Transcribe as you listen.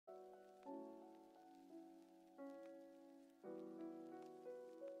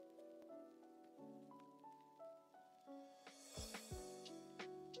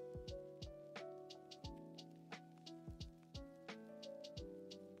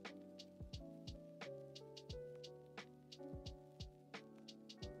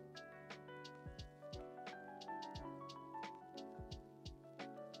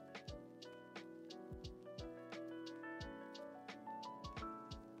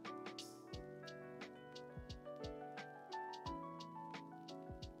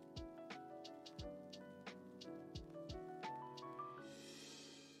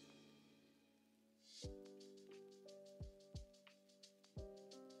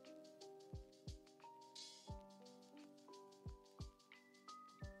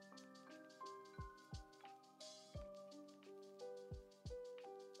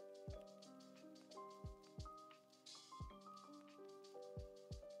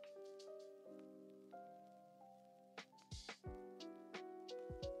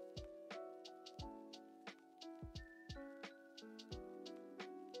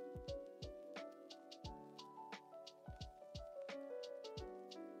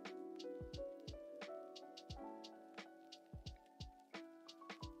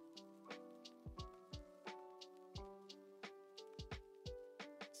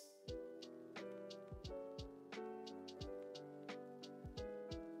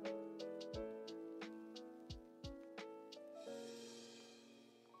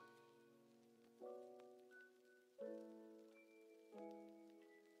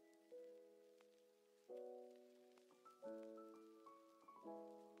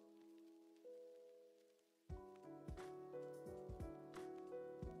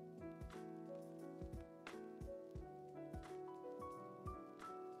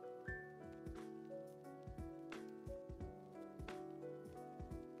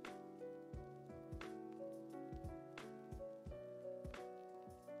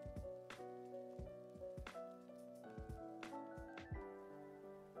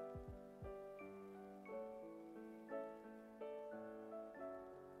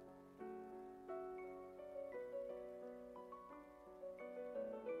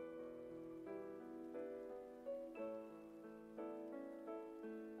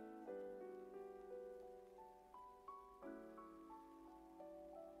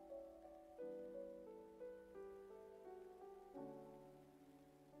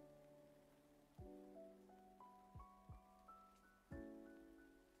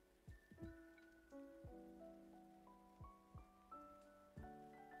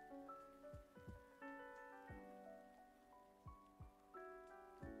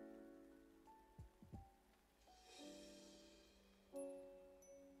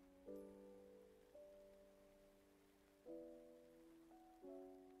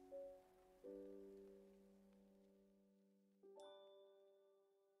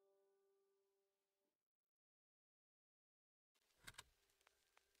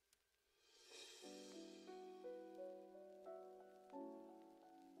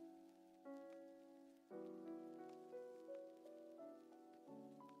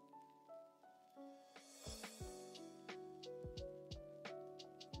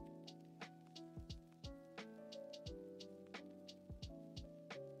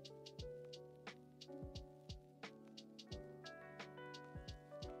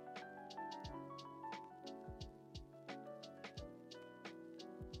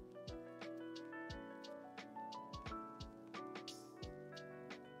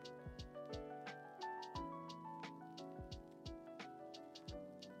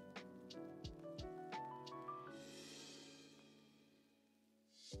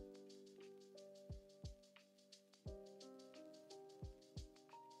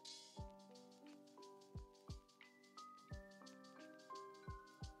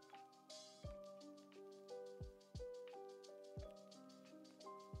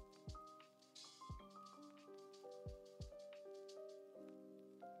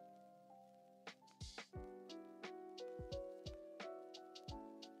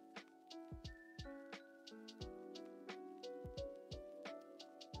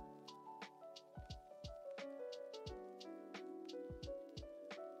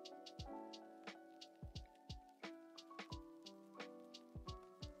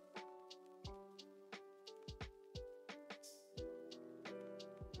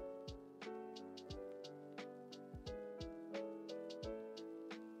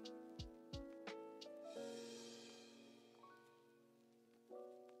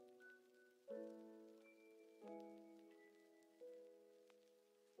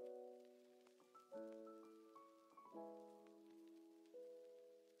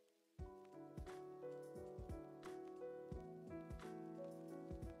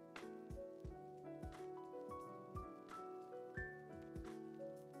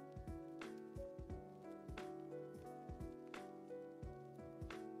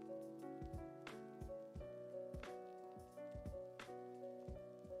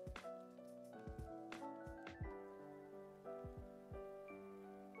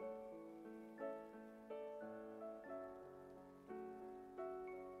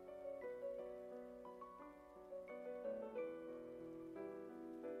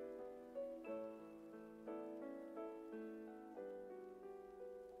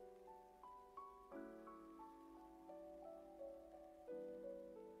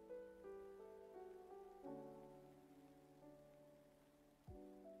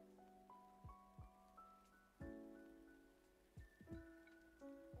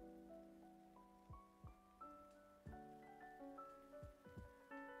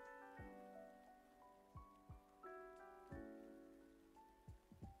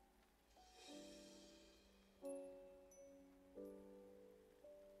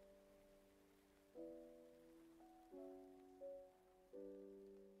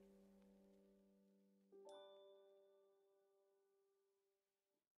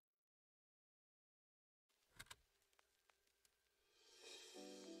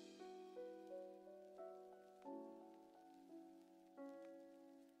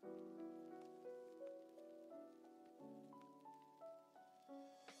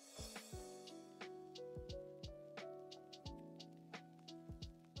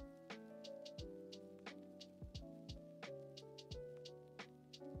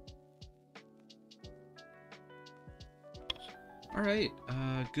Alright,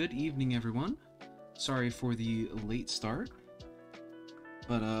 good evening everyone. Sorry for the late start,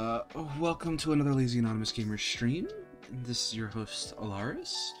 but welcome to another Lazy Anonymous Gamer stream. This is your host,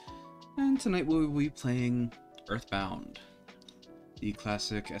 Alaris, and tonight we'll be playing Earthbound, the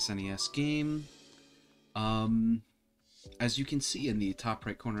classic SNES game. As you can see in the top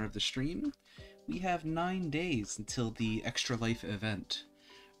right corner of the stream, we have 9 days until the Extra Life event,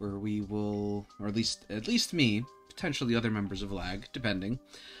 where we will, or at least me, potentially other members of LAG, depending.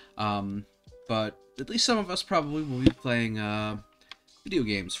 But at least some of us probably will be playing video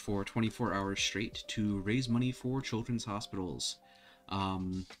games for 24 hours straight to raise money for children's hospitals.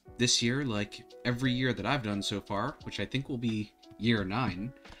 This year, like every year that I've done so far, which I think will be year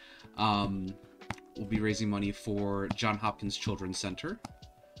 9, we'll be raising money for Johns Hopkins Children's Center.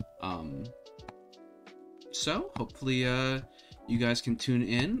 So hopefully you guys can tune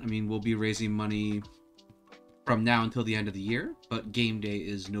in. I mean, we'll be raising money from now until the end of the year, but game day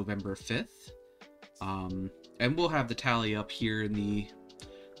is November 5th. And we'll have the tally up here in the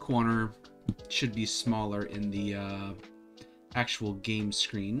corner. Should be smaller in the actual game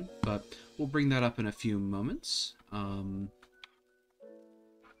screen, but we'll bring that up in a few moments. Alright,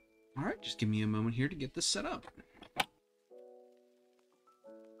 just give me a moment here to get this set up.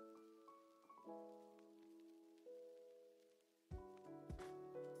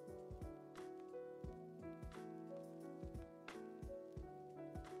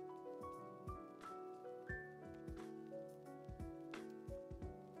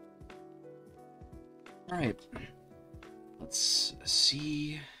 Alright, let's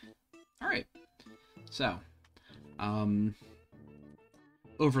see. Alright, so,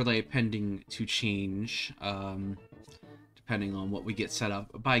 overlay pending to change, depending on what we get set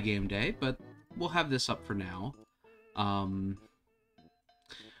up by game day, but we'll have this up for now. When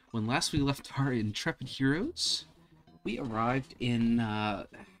last we left our intrepid heroes, we arrived in, I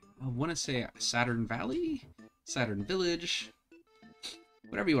want to say Saturn Valley? Saturn Village?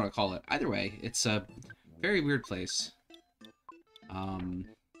 Whatever you want to call it. Either way, it's a very weird place. Where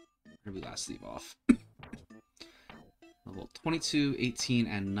did we last leave off? Level 22, 18,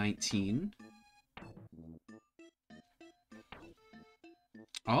 and 19.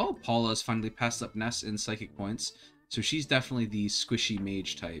 Oh, Paula's finally passed up Ness in Psychic Points, so she's definitely the squishy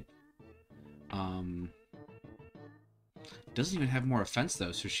mage type. Doesn't even have more offense,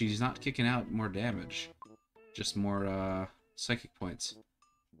 though, so she's not kicking out more damage. Just more, Psychic Points.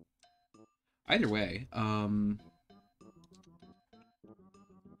 Either way, let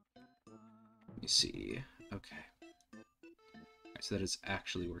me see. Okay. Alright, so that is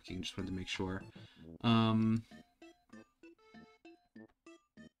actually working. Just wanted to make sure.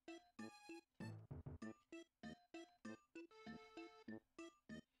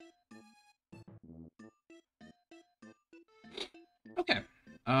 Okay.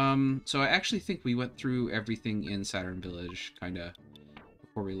 So I actually think we went through everything in Saturn Village, kinda,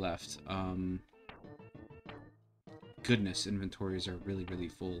 before we left. Goodness, inventories are really, really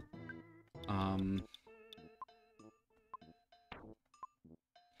full.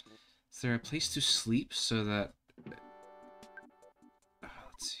 Is there a place to sleep so that... let's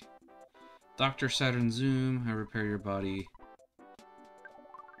see. Dr. Saturn Zoom, I repair your body.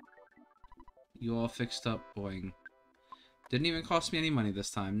 You all fixed up, boing. Didn't even cost me any money this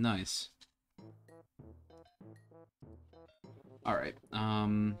time, nice. Alright,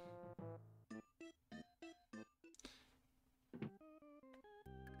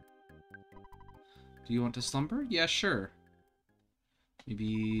 do you want to slumber? Yeah, sure.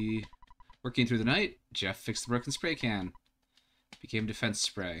 Maybe... Working through the night, Jeff fixed the broken spray can. Became defense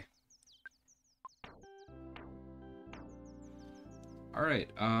spray. Alright,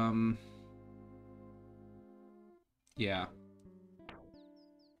 yeah.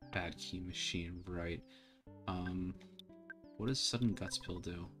 Bad key machine, right. What does Sudden Guts Pill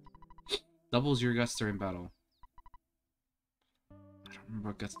do? Doubles your guts during battle. I don't remember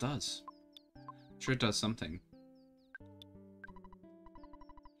what Guts does. I'm sure it does something.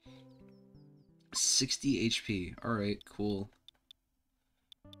 60 HP. Alright, cool.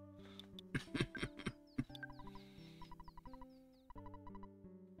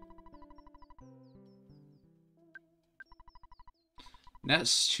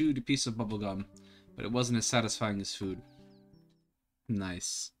 Ness chewed a piece of bubblegum, but it wasn't as satisfying as food.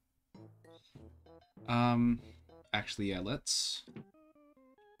 Nice. Actually, yeah, let's...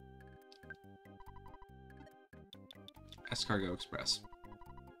 Escargot Express.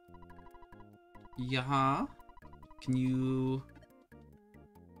 Yeah? Can you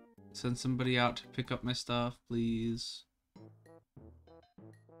send somebody out to pick up my stuff, please?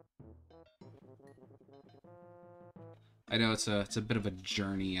 I know it's a bit of a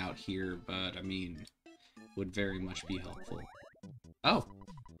journey out here, but I mean, would very much be helpful. Oh,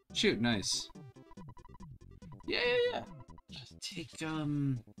 shoot, nice. Yeah, yeah, yeah. Take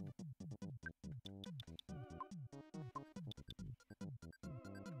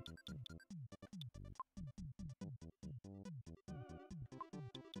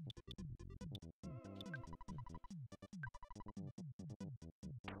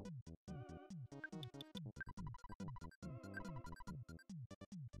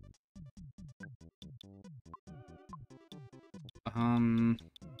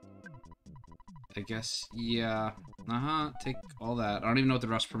I guess, yeah. Take all that. I don't even know what the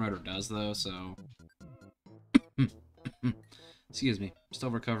rust promoter does, though, so... Excuse me.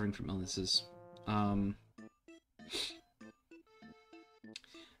 Still recovering from illnesses. I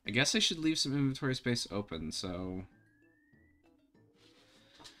guess I should leave some inventory space open, so...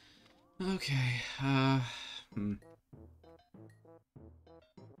 Okay, I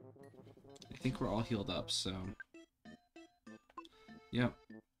think we're all healed up, so... Yep.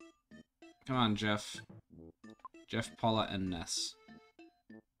 Come on, Jeff. Jeff, Paula, and Ness.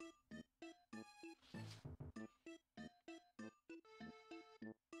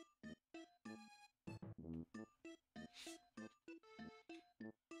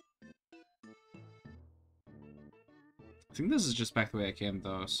 I think this is just back the way I came,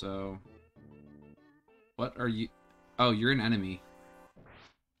 though, so... What are you... Oh, you're an enemy.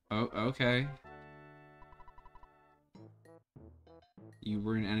 Oh, okay. You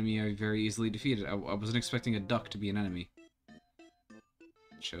were an enemy I very easily defeated. I wasn't expecting a duck to be an enemy.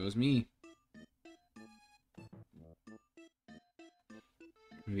 Chose me.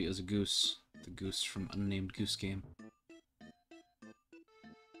 Maybe it was a goose. The goose from Unnamed Goose Game.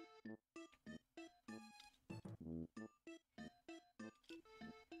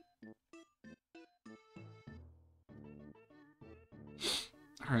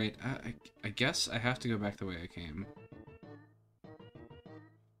 Alright, I guess I have to go back the way I came.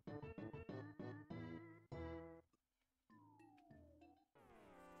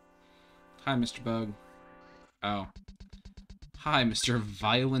 Hi, Mr. Bug. Oh. Hi, Mr.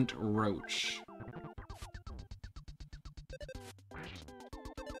 Violent Roach.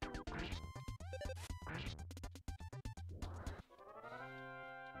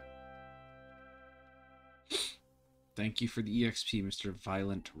 Thank you for the EXP, Mr.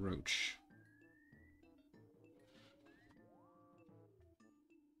 Violent Roach.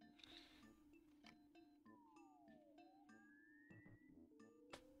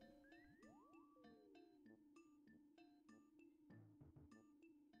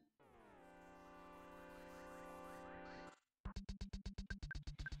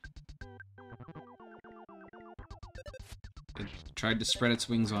 It tried to spread its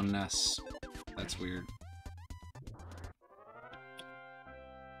wings on Ness. That's weird.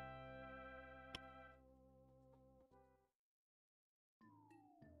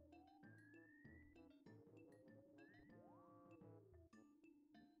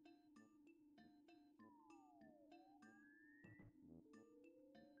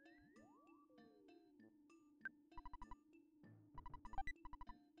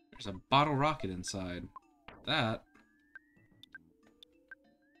 There's a bottle rocket inside. That...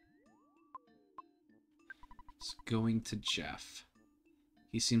 It's going to Jeff.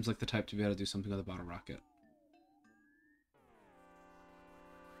 He seems like the type to be able to do something with a bottle rocket.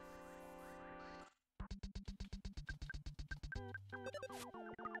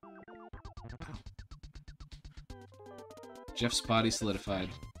 Jeff's body solidified.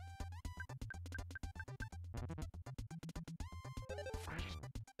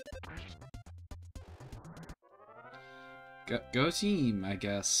 Go team, I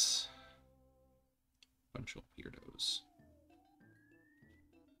guess. Bunch of weirdos.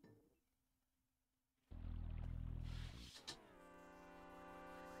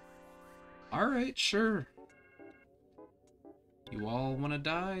 Alright, sure. You all want to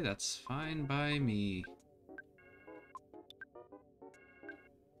die? That's fine by me.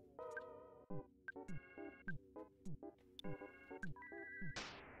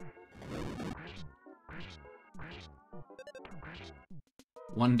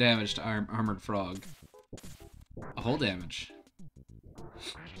 One damage to Armored Frog. A whole damage.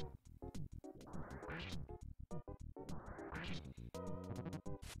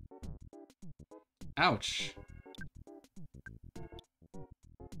 Ouch.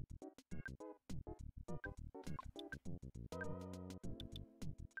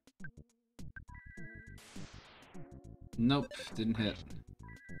 Nope, didn't hit.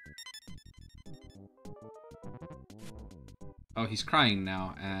 Oh, he's crying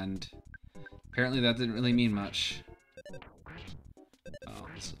now, and apparently that didn't really mean much.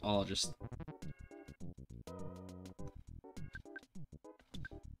 So I'll just...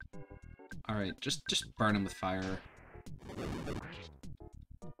 Alright, just burn him with fire.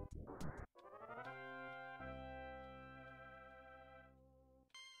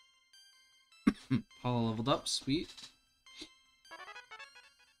 Paula leveled up, sweet.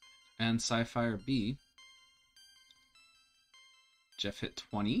 And Sci-Fire B. Jeff hit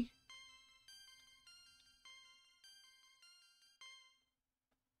 20.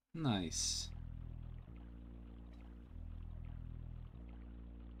 Nice.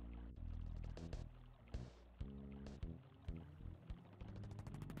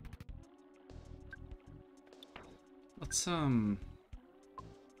 Let's,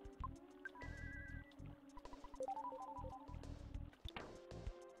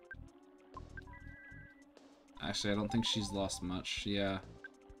 Actually, I don't think she's lost much. Yeah.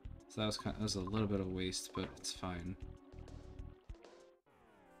 So that was a little bit of a waste, but it's fine.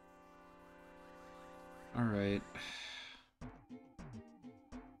 Alright.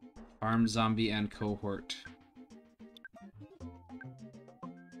 Armed zombie and cohort.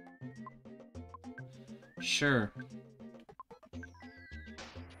 Sure.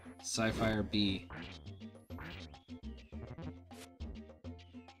 Sci-Fire B.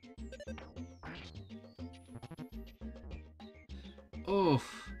 Oh,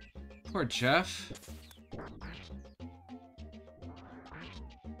 poor Jeff.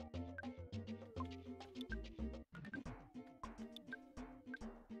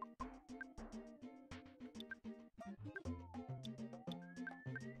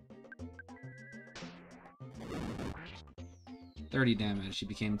 $30 damage. He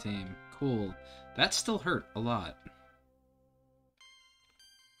became tame. Cool. That still hurt a lot.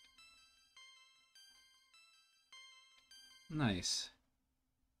 Nice.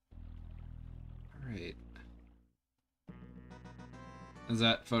 Alright. Is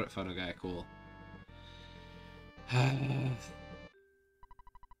that photo guy? Cool.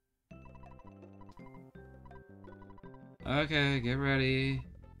 Okay, get ready.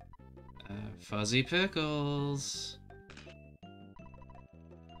 Fuzzy pickles.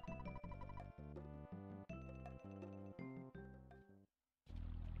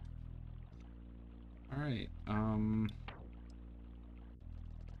 Alright,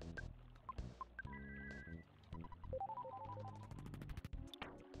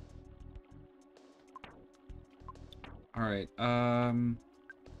 Alright,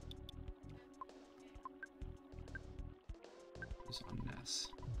 who's on NES?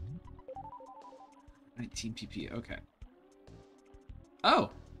 19 PP, okay.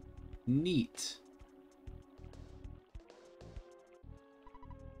 Oh! Neat.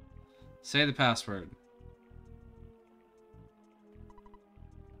 Say the password.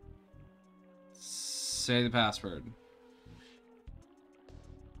 Say the password.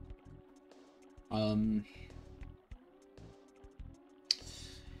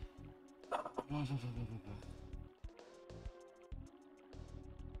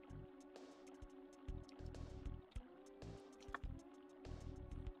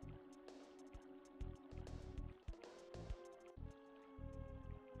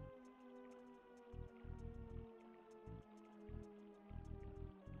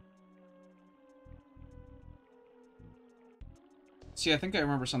 See, I think I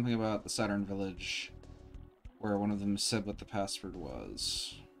remember something about the Saturn Village, where one of them said what the password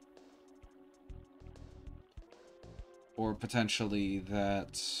was. Or potentially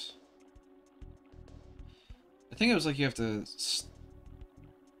that... I think it was like you have to stand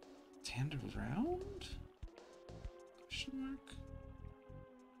around? Question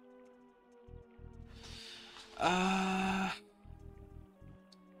mark?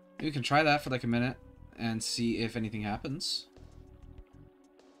 We can try that for like a minute and see if anything happens.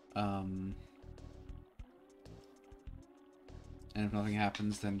 And if nothing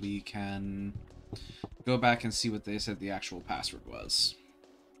happens, then we can go back and see what they said the actual password was.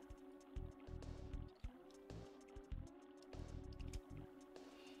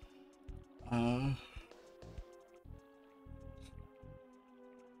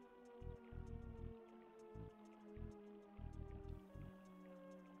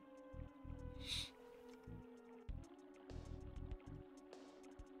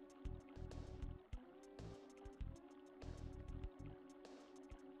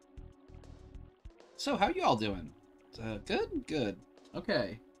 So, how you all doing? Good? Good.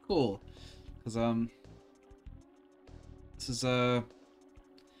 Okay, cool. Because, this is,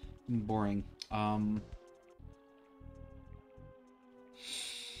 boring.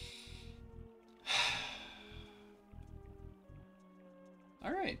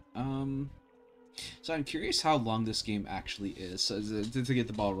 Alright, So I'm curious how long this game actually is. So to get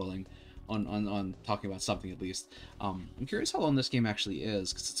the ball rolling on talking about something at least. I'm curious how long this game actually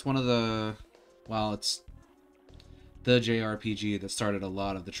is, because it's one of the, well, it's the JRPG that started a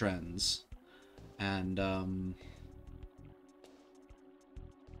lot of the trends. And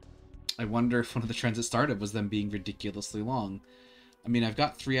I wonder if one of the trends it started was them being ridiculously long. I mean, I've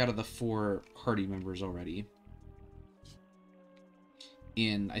got 3 out of the 4 party members already.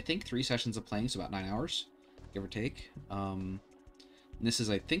 In, I think, 3 sessions of playing, so about 9 hours, give or take. This is,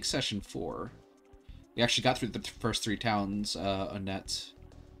 I think, session 4. We actually got through the first 3 towns, Annette,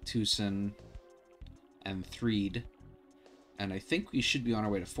 Tucson, and Threed. And I think we should be on our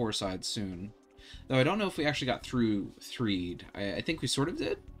way to Fourside soon. Though I don't know if we actually got through Threed. I think we sort of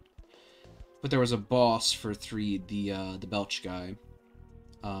did. But there was a boss for Threed, the Belch guy.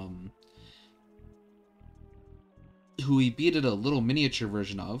 Who we beat at a little miniature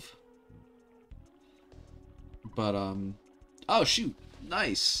version of. But, oh, shoot.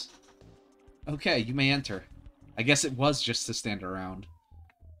 Nice. Okay, you may enter. I guess it was just to stand around.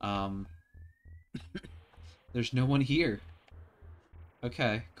 There's no one here.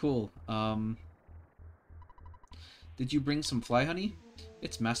 Okay, cool. Did you bring some fly honey?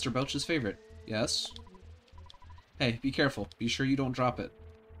 It's Master Belch's favorite. Yes? Hey, be careful. Be sure you don't drop it.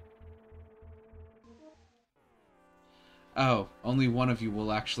 Oh, only one of you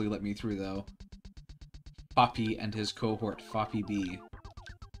will actually let me through, though. Poppy and his cohort, Foppy B.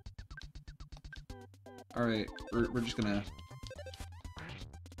 Alright, we're just gonna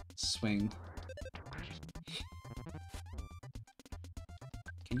swing.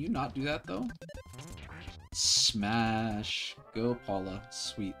 Can you not do that, though? Smash. Go, Paula.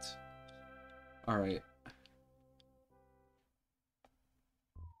 Sweet. Alright.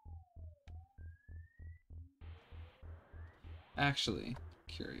 Actually,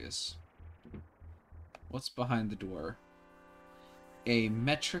 curious. What's behind the door? A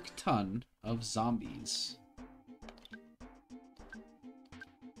metric ton of zombies.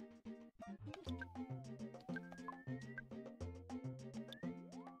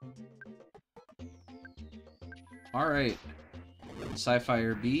 Alright.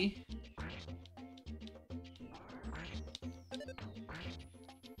 Sci-Fi B.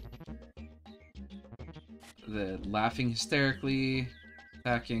 The laughing hysterically,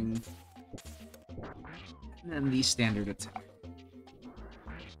 attacking, and then the standard attack.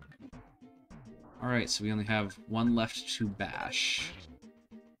 Alright, so we only have 1 left to bash.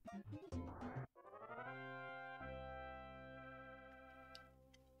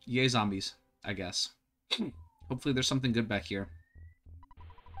 Yay, zombies, I guess. Hopefully there's something good back here.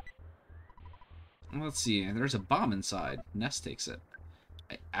 Let's see, there's a bomb inside. Ness takes it.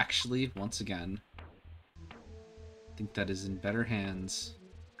 I actually, once again, think that is in better hands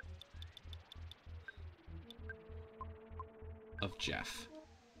of Jeff.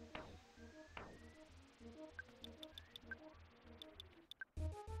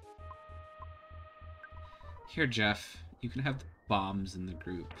 Here, Jeff, you can have the bombs in the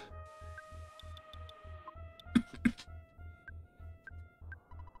group.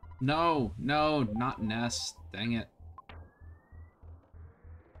 No, no, not Ness. Dang it.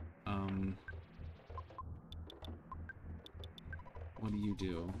 What do you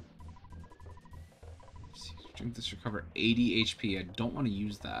do? Drink this, recover 80 HP. I don't want to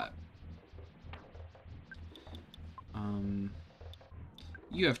use that.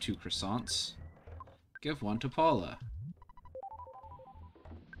 You have 2 croissants. Give 1 to Paula.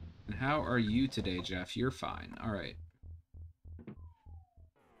 And how are you today, Jeff? You're fine. Alright.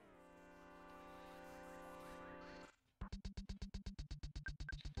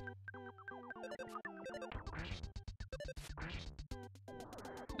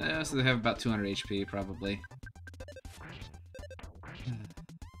 So they have about 200 HP, probably.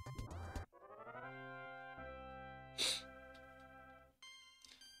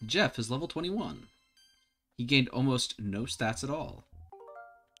 Jeff is level 21. He gained almost no stats at all.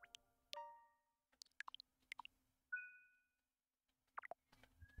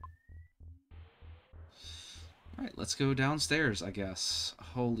 Alright, let's go downstairs, I guess.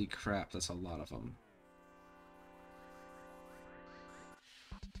 Holy crap, that's a lot of them.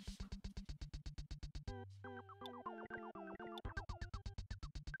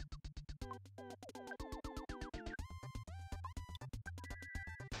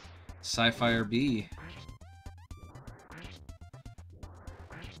 Sci-Fi B.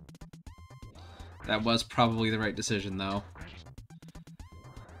 That was probably the right decision, though.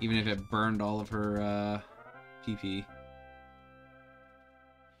 Even if it burned all of her, PP.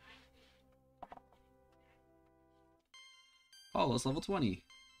 Paula's level 20.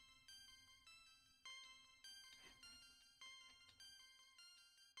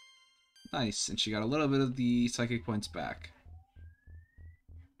 Nice, and she got a little bit of the psychic points back.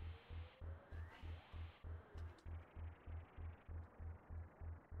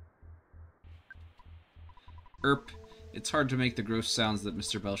 It's hard to make the gross sounds that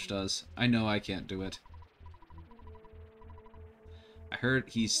Mr. Belch does. I know I can't do it. I heard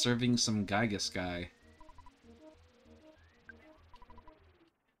he's serving some Gygus guy.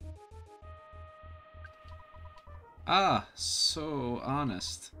 Ah, so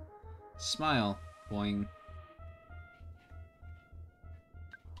honest. Smile, boing.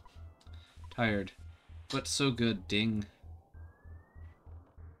 Tired, but so good, ding.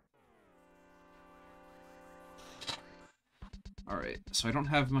 Alright, so I don't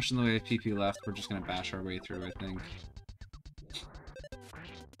have much in the way of PP left. We're just gonna bash our way through, I think.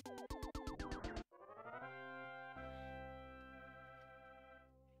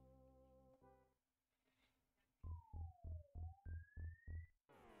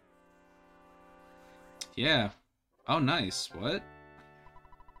 Yeah. Oh, nice. What?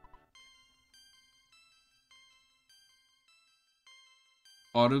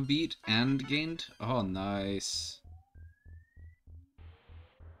 Auto beat and gained? Oh, nice.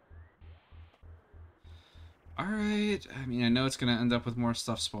 Alright. I mean, I know it's gonna end up with more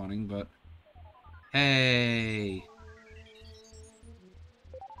stuff spawning, but... Hey!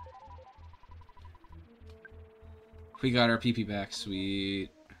 We got our PP back. Sweet.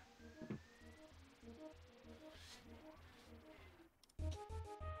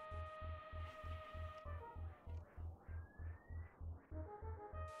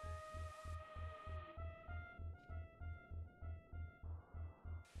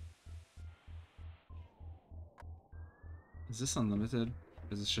 Is this unlimited?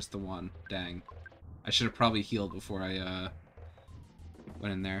 Or is this just the one? Dang. I should have probably healed before I,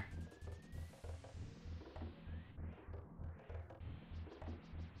 went in there.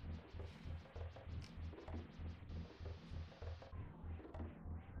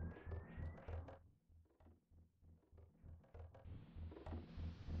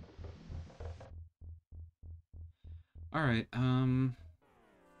 Alright,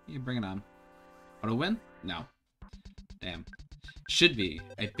 yeah, bring it on. Auto win? No. Damn. Should be.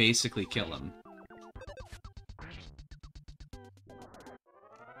 I basically kill him.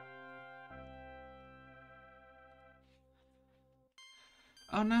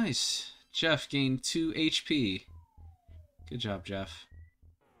 Oh, nice. Jeff gained 2 HP. Good job, Jeff.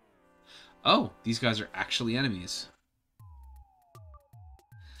 Oh, these guys are actually enemies.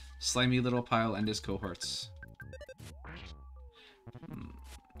 Slimy Little Pile and his cohorts.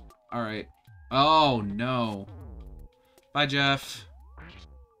 Alright. Oh, no. Bye, Jeff.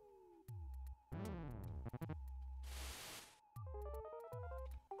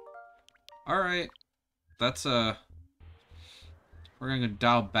 Alright. That's, we're gonna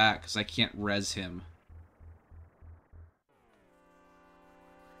dial back, because I can't res him.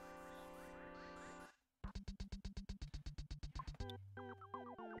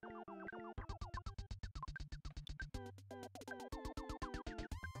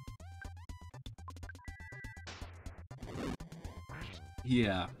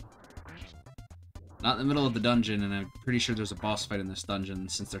 Yeah. Not in the middle of the dungeon, and I'm pretty sure there's a boss fight in this dungeon,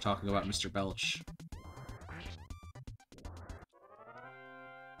 since they're talking about Mr. Belch.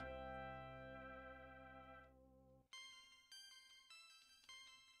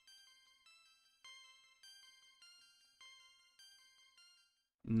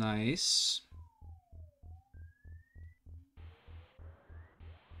 Nice.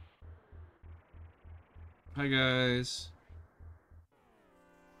 Hi, guys.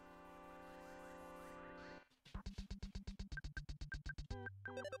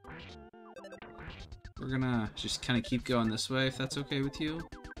 We're gonna just kind of keep going this way, if that's okay with you.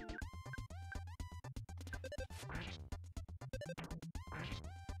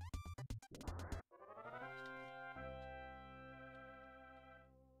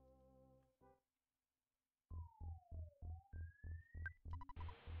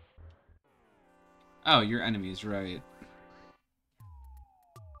 Oh, you're enemies, right.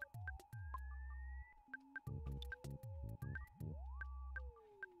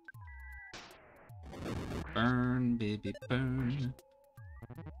 Burn, baby, burn.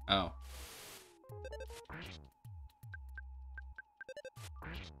 Oh.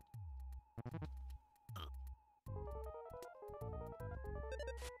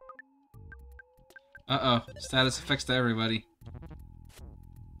 Uh-oh. Status effects to everybody.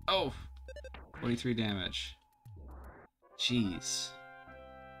 Oh! 43 damage. Jeez.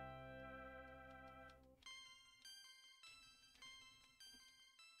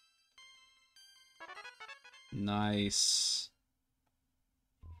 Nice.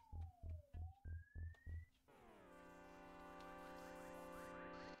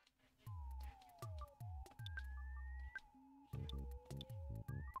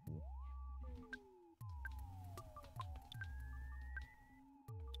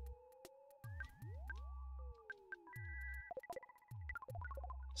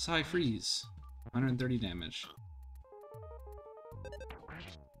 Psy Freeze. 130 damage.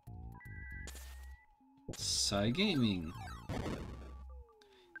 Psy Gaming.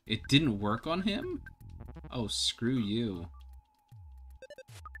 It didn't work on him? Oh, screw you.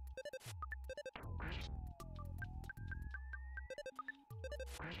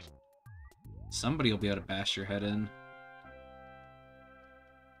 Somebody will be able to bash your head in.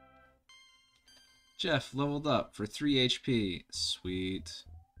 Jeff leveled up for 3 HP. Sweet.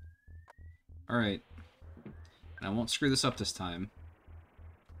 Alright. And I won't screw this up this time.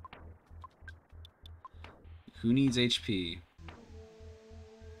 Who needs HP?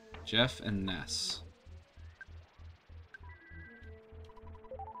 Jeff and Ness.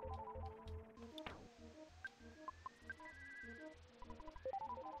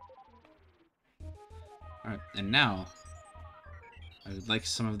 Alright, and now, I would like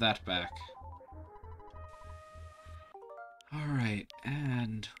some of that back. Alright,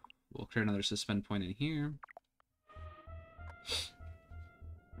 and we'll create another suspend point in here.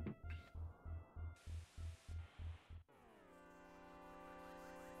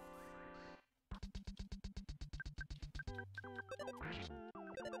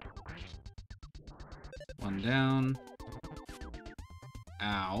 One down.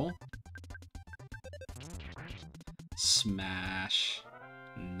 Ow. Smash.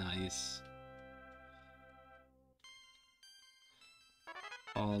 Nice.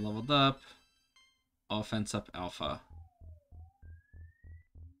 All leveled up. Offense up alpha.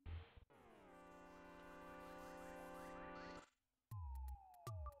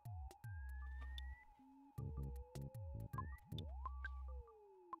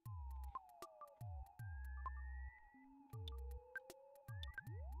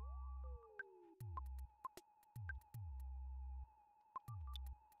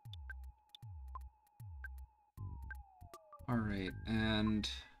 Alright, and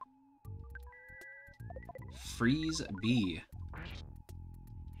Freeze B.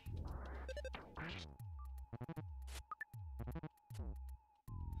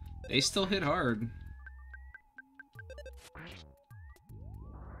 They still hit hard.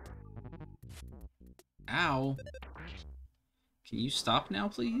 Ow. Can you stop now,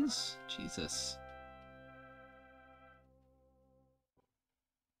 please? Jesus.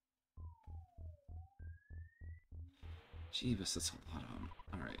 Jeebus, that's a lot of them.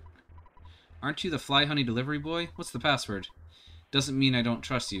 Alright. Aren't you the Fly Honey delivery boy? What's the password? Doesn't mean I don't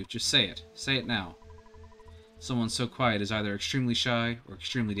trust you. Just say it. Say it now. Someone so quiet is either extremely shy or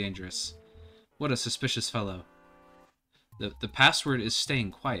extremely dangerous. What a suspicious fellow. The password is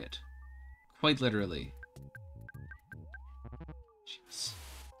staying quiet. Quite literally. Jeez.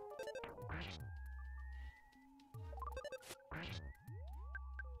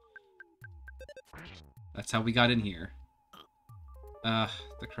 That's how we got in here.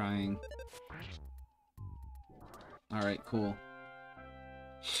 The crying. Alright, cool.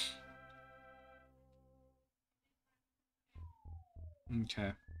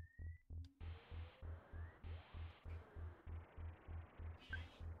 Okay.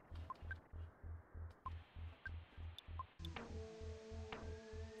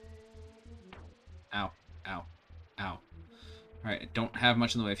 Ow. Ow. Ow. Alright, I don't have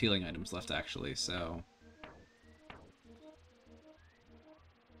much in the way of healing items left, actually, so...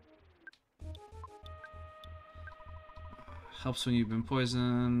 Helps when you've been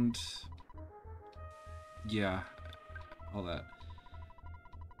poisoned. Yeah. All that.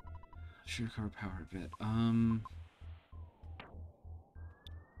 Should recover power a bit.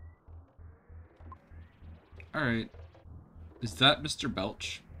 Alright. Is that Mr.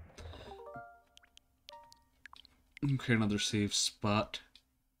 Belch? Okay, another save spot.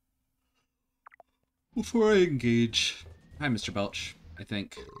 Before I engage. Hi, Mr. Belch, I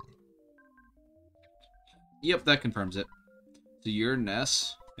think. Yep, that confirms it. So you're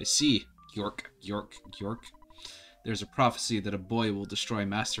Ness? I see. York, York, York. There's a prophecy that a boy will destroy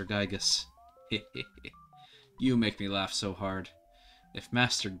Master Gygus. You make me laugh so hard. If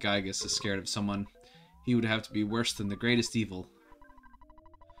Master Gygus is scared of someone, he would have to be worse than the greatest evil.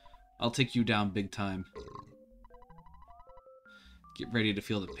 I'll take you down big time. Get ready to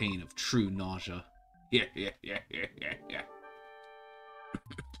feel the pain of true nausea.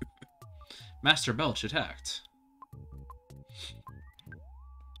 Master Belch attacked.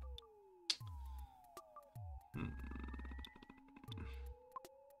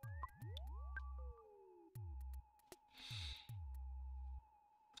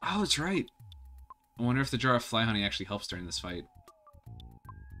 Oh, that's right. I wonder if the jar of fly honey actually helps during this fight.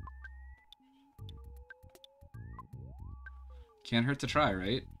 Can't hurt to try,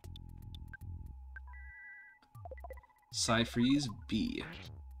 right? Psy Freeze B.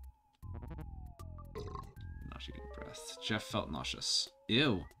 breath. Jeff felt nauseous.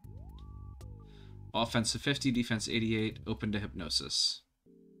 Ew. Offense of 50, defense 88, open to hypnosis.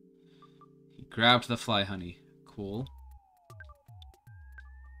 He grabbed the fly honey. Cool.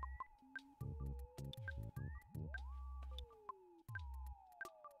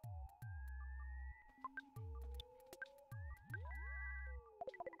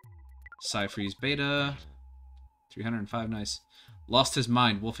 Psyfreeze Beta. 305, nice. Lost his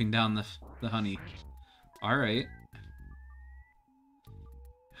mind, wolfing down the honey. Alright.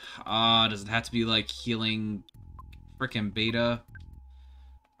 Does it have to be, like, healing frickin' Beta?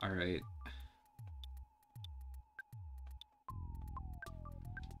 Alright.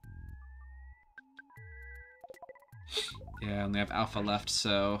 Yeah, I only have Alpha left,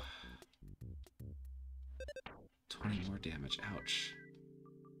 so... 20 more damage, ouch.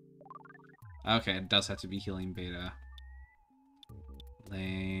 Okay, it does have to be healing Beta.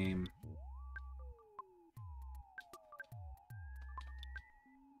 Lame.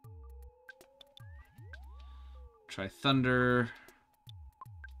 Try Thunder.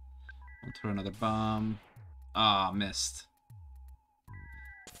 I'll throw another bomb. Ah, missed.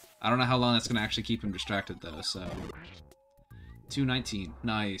 I don't know how long that's going to actually keep him distracted, though, so... 219.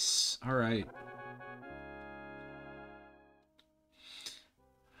 Nice. Alright.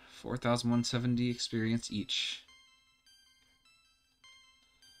 4,170 experience each.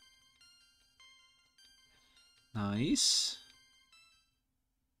 Nice.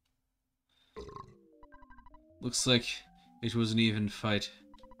 Looks like it was an even fight.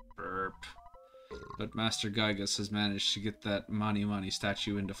 Burp. But Master Gygas has managed to get that Mani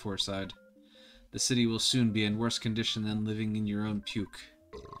statue into Forside. The city will soon be in worse condition than living in your own puke.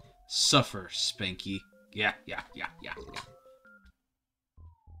 Suffer, Spanky. Yeah.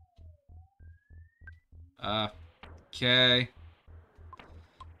 Okay.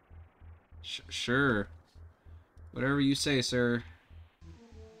 Sure. Whatever you say, sir.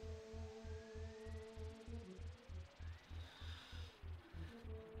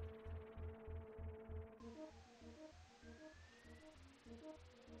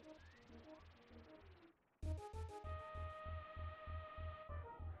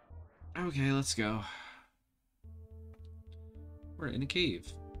 Okay, let's go. We're in a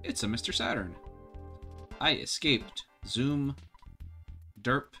cave. It's a Mr. Saturn. I escaped. Zoom.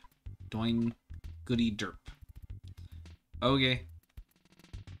 Derp. Doing. Goody derp. Okay.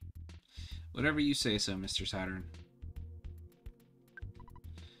 Whatever you say so, Mr. Saturn.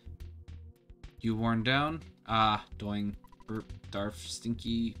 You worn down? Ah, doing. Burp. Darf.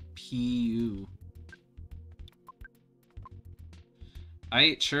 Stinky. P.U.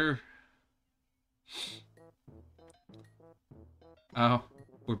 Sure. Oh,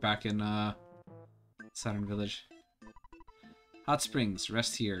 we're back in, Saturn Village. Hot springs,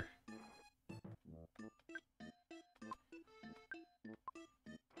 rest here.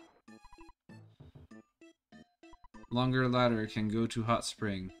 Longer ladder can go to hot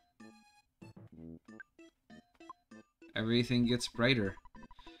spring. Everything gets brighter.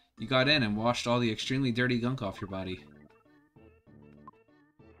 You got in and washed all the extremely dirty gunk off your body.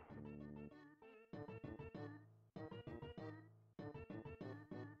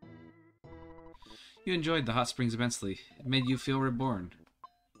 You enjoyed the hot springs immensely. It made you feel reborn.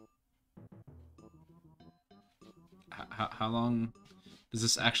 How long... Does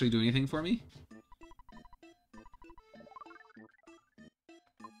this actually do anything for me?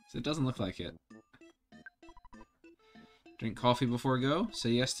 It doesn't look like it. Drink coffee before go? Say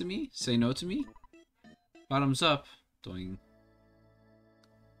yes to me? Say no to me? Bottoms up. Doing...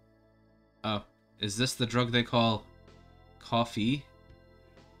 Oh. Is this the drug they call... coffee?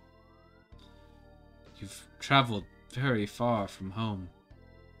 You've traveled very far from home.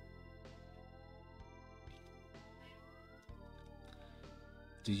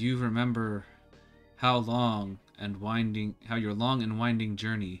 Do you remember how your long and winding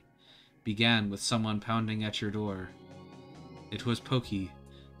journey began with someone pounding at your door? It was Pokey,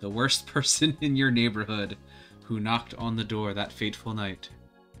 the worst person in your neighborhood, who knocked on the door that fateful night.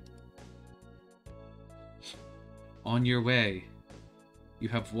 On your way, you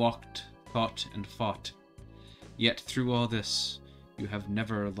have walked, thought, and fought. Yet through all this, you have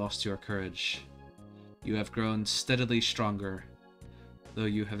never lost your courage. You have grown steadily stronger, though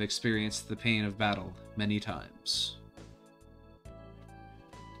you have experienced the pain of battle many times.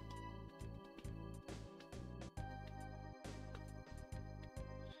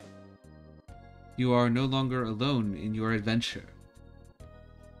 You are no longer alone in your adventure.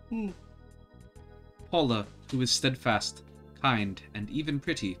 Paula, who is steadfast, kind, and even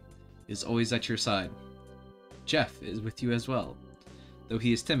pretty, is always at your side. Jeff is with you as well. Though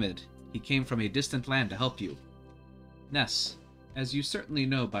he is timid, he came from a distant land to help you. Ness, as you certainly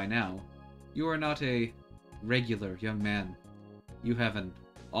know by now, you are not a regular young man. You have an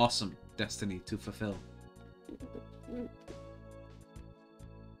awesome destiny to fulfill.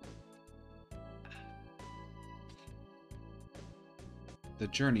 The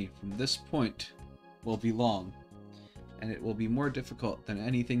journey from this point will be long, and it will be more difficult than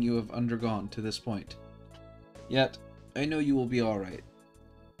anything you have undergone to this point. Yet, I know you will be alright.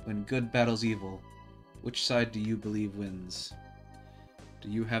 When good battles evil, which side do you believe wins? Do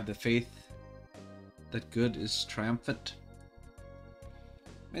you have the faith that good is triumphant?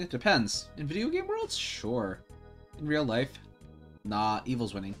 I mean, it depends. In video game worlds, sure. In real life, nah,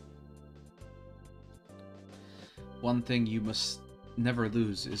 evil's winning. One thing you must never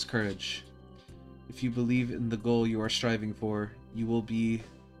lose is courage. If you believe in the goal you are striving for, you will be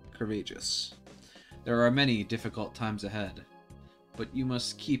courageous. There are many difficult times ahead, but you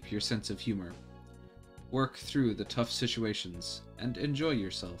must keep your sense of humor. Work through the tough situations and enjoy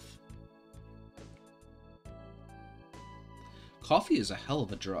yourself. Coffee is a hell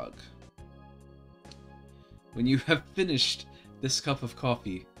of a drug. When you have finished this cup of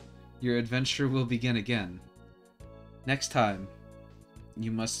coffee, your adventure will begin again. Next time,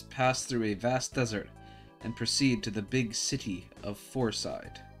 you must pass through a vast desert and proceed to the big city of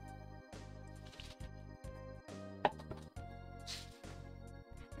Fourside.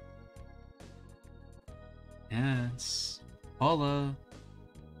 Yes, Paula,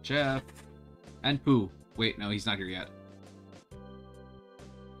 Jeff, and Pooh. Wait, no, he's not here yet.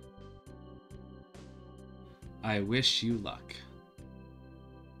 I wish you luck.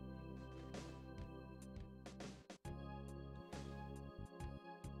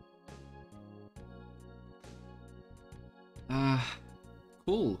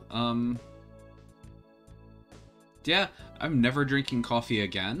 Cool. Yeah, I'm never drinking coffee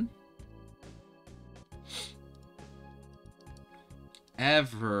again.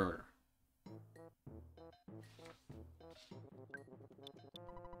 Ever.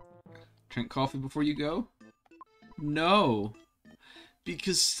 Drink coffee before you go? No.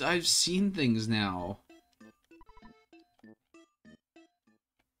 Because I've seen things now.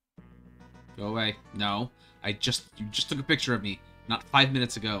 Go away. No. You just took a picture of me, not 5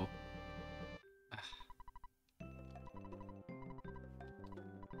 minutes ago.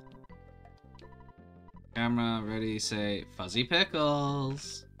 Camera, ready, say, Fuzzy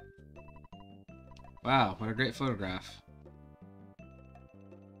Pickles. Wow, what a great photograph.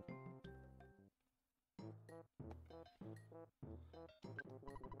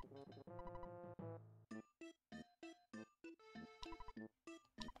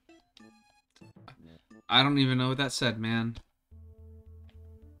 I don't even know what that said, man.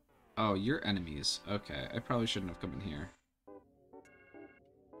 Oh, you're enemies. Okay, I probably shouldn't have come in here.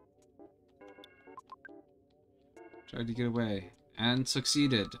 Tried to get away. And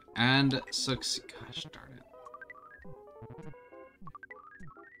succeeded. And Gosh darn it.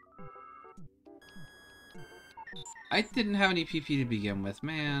 I didn't have any PP to begin with,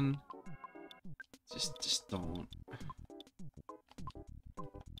 man. Just don't.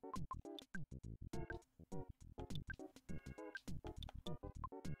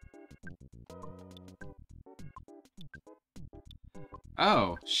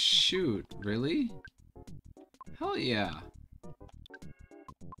 Oh, shoot. Really? Hell yeah.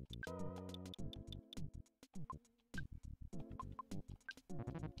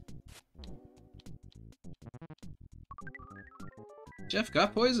 Jeff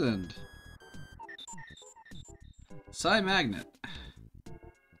got poisoned. Psi Magnet.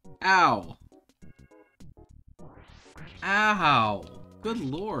 Ow. Ow. Good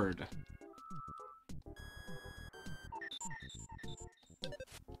lord.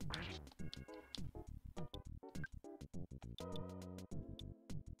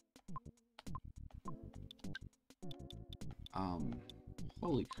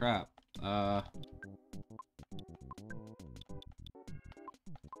 Holy crap.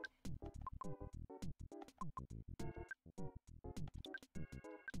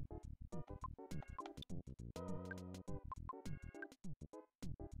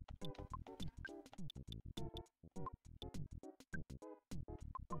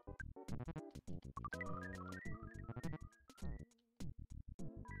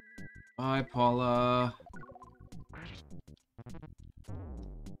 Bye, Paula.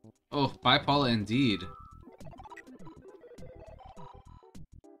 Oh, bye, Paula, indeed.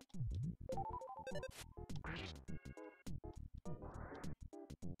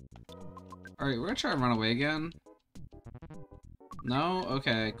 Alright, we're gonna try and run away again. No?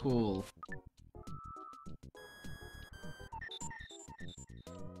 Okay, cool.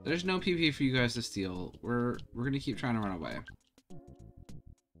 There's no PP for you guys to steal. We're gonna keep trying to run away.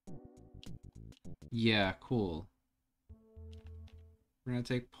 Yeah, cool. We're gonna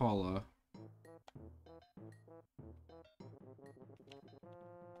take Paula.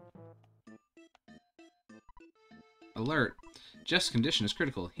 Alert! Jeff's condition is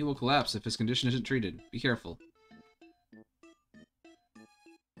critical. He will collapse if his condition isn't treated. Be careful.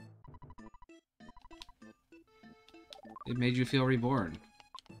 It made you feel reborn.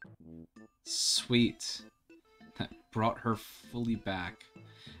 Sweet. That brought her fully back.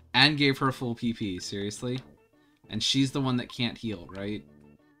 And gave her full PP, seriously? And she's the one that can't heal, right?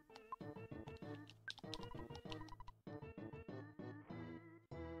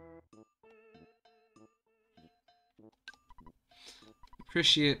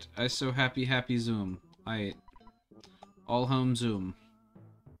 Appreciate I so happy zoom. I all home zoom.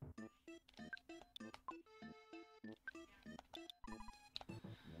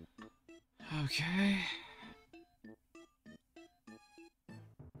 Okay.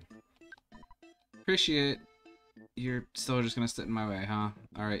 Appreciate you're still just gonna sit in my way, huh?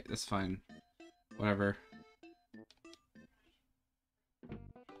 Alright, that's fine. Whatever.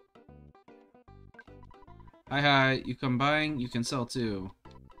 Hi, you come buying, you can sell too.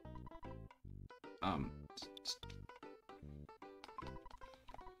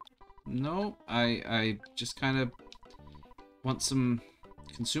 No, I just kind of want some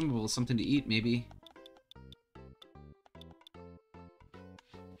consumables, something to eat, maybe.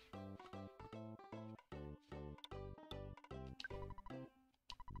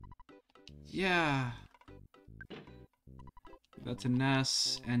 Yeah. That's a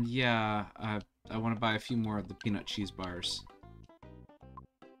Ness, and yeah, I want to buy a few more of the peanut cheese bars.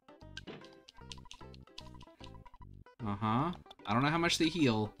 Uh-huh. I don't know how much they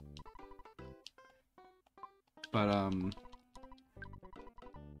heal. But,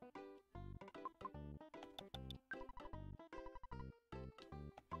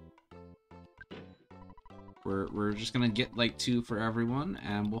 We're just gonna get, like, 2 for everyone,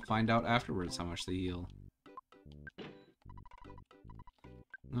 and we'll find out afterwards how much they heal.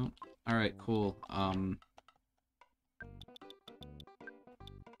 Nope. Alright, cool. 100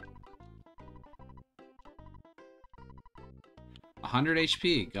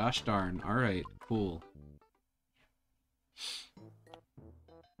 HP. Gosh darn. Alright, cool.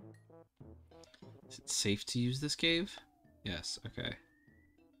 Is it safe to use this cave? Yes, okay.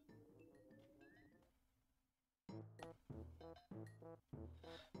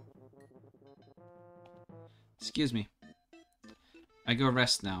 Excuse me. I go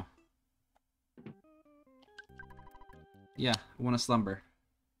rest now. Yeah, I want to slumber.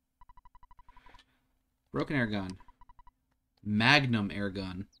 Broken air gun. Magnum air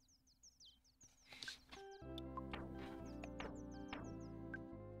gun.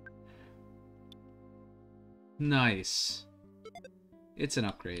 Nice. It's an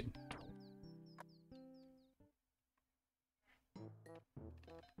upgrade.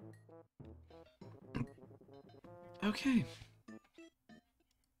 Okay.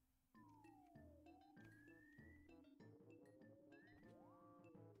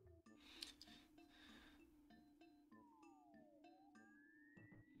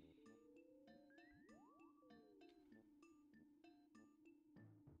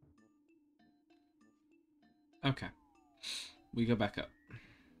 Okay. We go back up.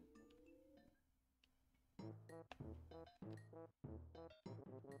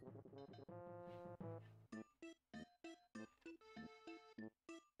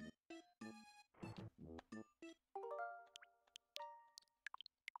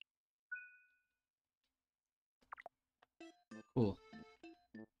 Cool.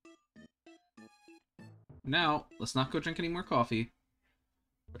 Now, let's not go drink any more coffee.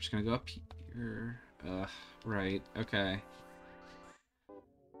 We're just gonna go up here. Right. Okay.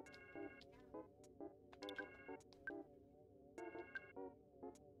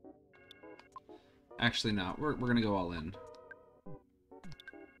 Actually, no. We're gonna go all in.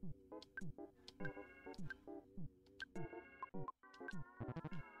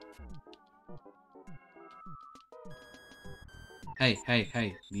 Hey, hey,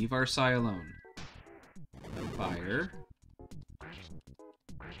 hey. Leave our Psy alone. Fire.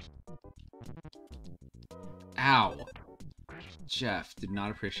 Ow. Jeff did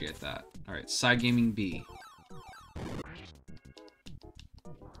not appreciate that. Alright, Psy Gaming B.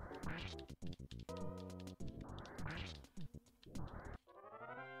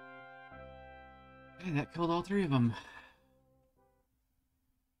 Hey, that killed all 3 of them.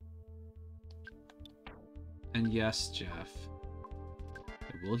 And yes, Jeff.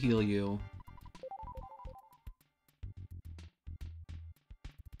 I will heal you.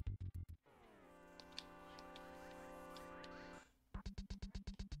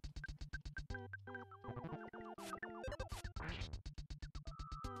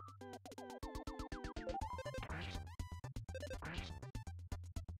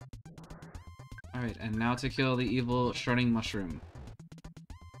 Alright, and now to kill the evil shredding mushroom.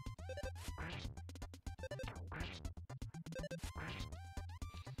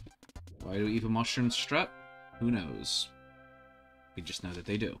 Why do evil mushrooms strut? Who knows? We just know that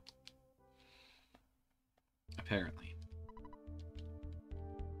they do. Apparently.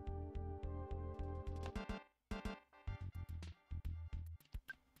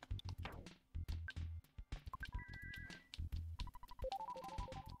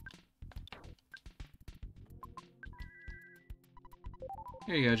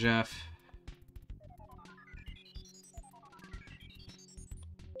 Here you go, Jeff.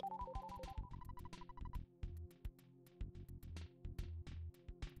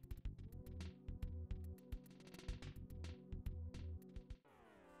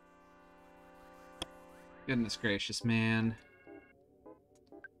 Goodness gracious, man.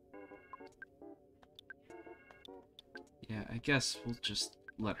 Yeah, I guess we'll just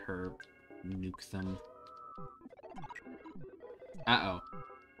let her nuke them. Uh-oh.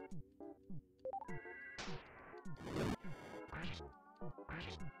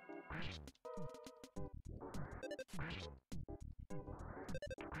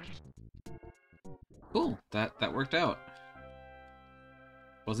 Cool, that worked out.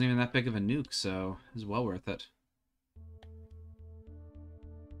 Wasn't even that big of a nuke, so it was well worth it.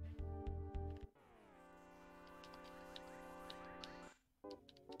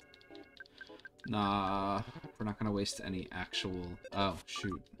 Nah, we're not gonna waste any actual... Oh,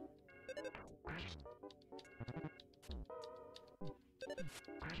 shoot.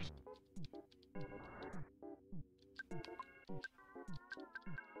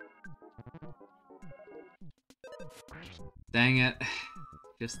 Dang it.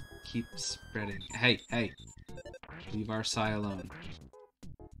 Just keep spreading. Hey, hey. Leave our Psy alone.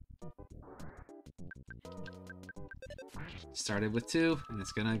 Started with 2, and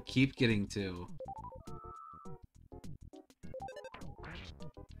it's gonna keep getting 2.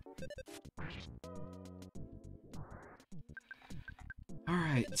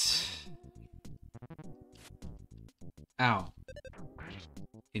 Alright. Ow.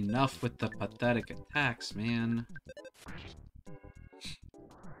 Enough with the pathetic attacks, man.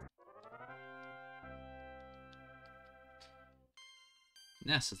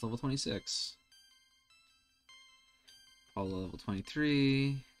 Ness is level 26. Paula level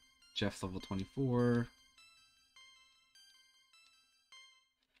 23. Jeff level 24.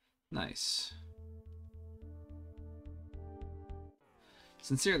 Nice.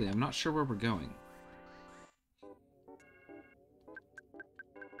 Sincerely, I'm not sure where we're going.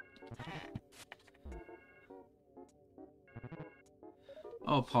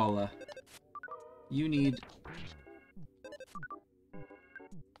 Oh, Paula. You need...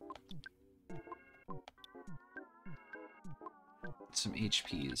 some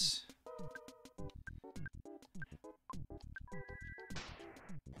HPs.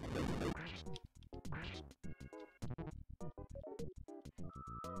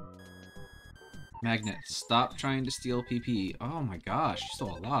 Magnet, stop trying to steal PP. Oh my gosh, you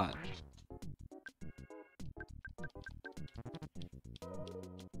stole a lot.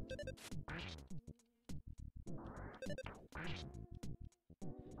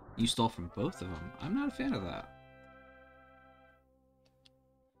 You stole from both of them. I'm not a fan of that.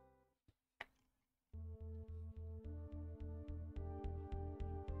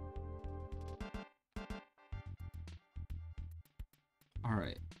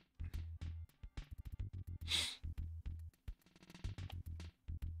 Alright.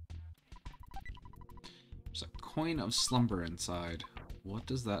 There's a coin of slumber inside. What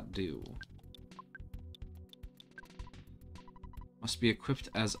does that do? Must be equipped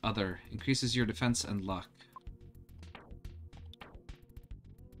as other. Increases your defense and luck.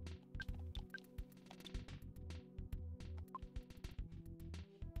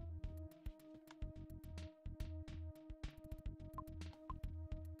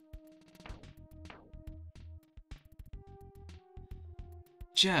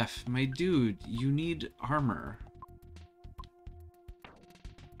 Jeff, my dude, you need armor.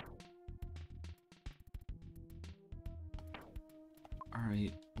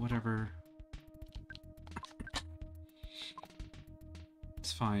 Alright, whatever.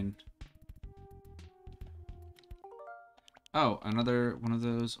 It's fine. Oh, another one of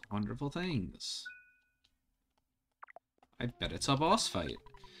those wonderful things. I bet it's a boss fight.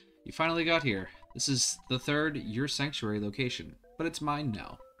 You finally got here. This is the third Your Sanctuary location, but it's mine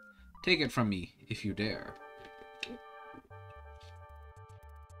now. Take it from me, if you dare.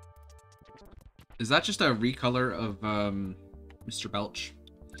 Is that just a recolor of Mr. Belch?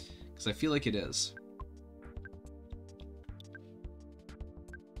 Because I feel like it is.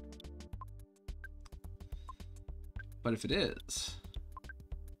 But if it is...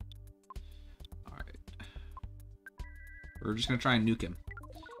 Alright. We're just gonna try and nuke him.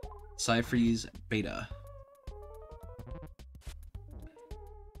 Psyfreeze Beta.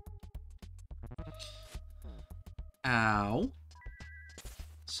 Ow.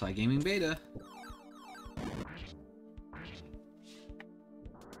 Gaming Beta.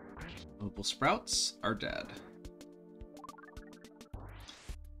 Opal Sprouts are dead.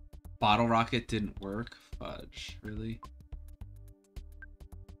 Bottle Rocket didn't work. Fudge. Really?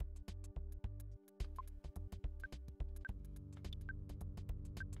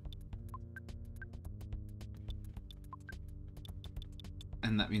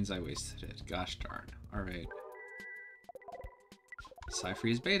 And that means I wasted it. Gosh darn. Alright.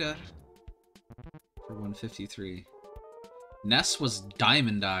 Psyfreeze Beta for 153. Ness was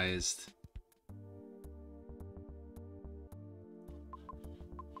diamondized.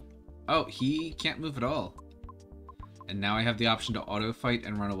 Oh, he can't move at all. And now I have the option to auto fight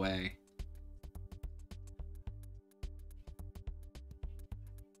and run away.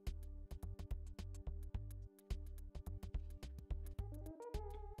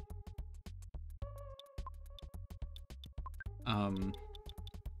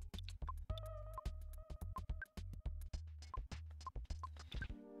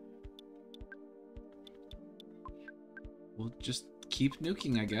 We'll just keep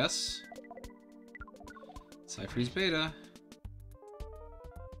nuking, I guess. Psyfreeze Beta.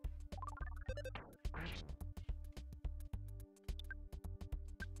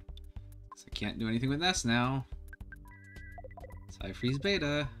 So I can't do anything with Ness now. Psyfreeze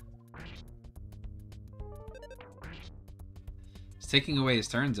Beta. It's taking away his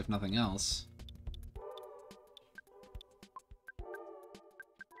turns, if nothing else.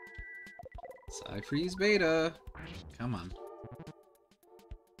 Psyfreeze Beta. Come on.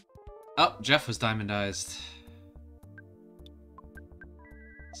 Oh, Jeff was diamondized.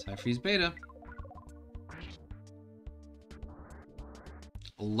 Psyfreeze Beta.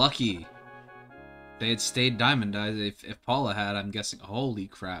 Lucky. They had stayed diamondized. If Paula had, I'm guessing. Holy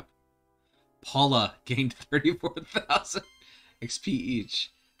crap. Paula gained 34,000 XP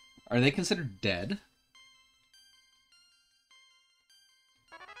each. Are they considered dead?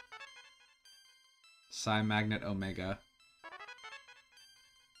 Psy Magnet Omega.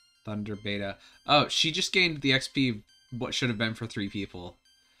 Thunder Beta. Oh, she just gained the XP what should have been for 3 people.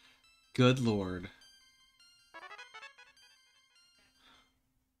 Good lord.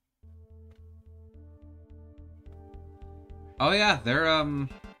 Oh yeah, they're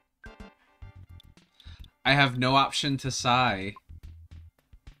I have no option to Psy.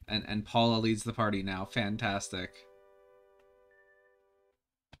 And Paula leads the party now. Fantastic.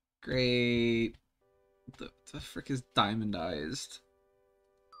 Great. The frick is diamondized.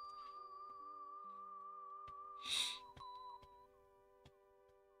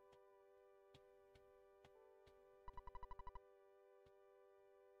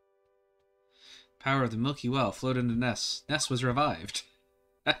 Power of the Milky Well flowed into Ness. Ness was revived.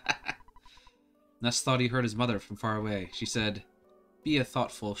 Ness thought he heard his mother from far away. She said, "Be a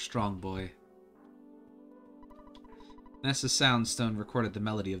thoughtful, strong boy." Ness's sound stone recorded the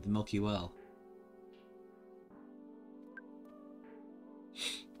melody of the Milky Well.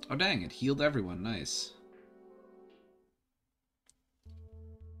 Oh dang, it healed everyone. Nice.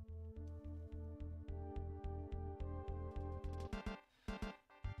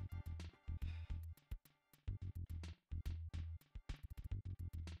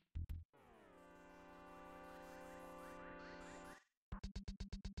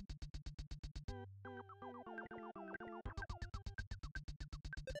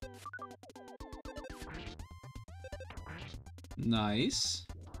 Nice.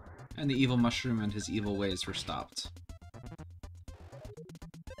 And the evil mushroom and his evil ways were stopped.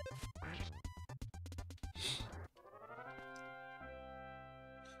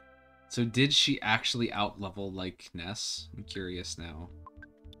 So did she actually outlevel like Ness? I'm curious now.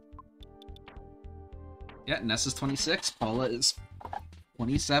 Yeah, Ness is 26, Paula is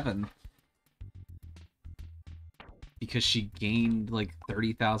 27. Because she gained like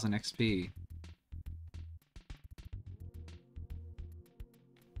 30,000 XP.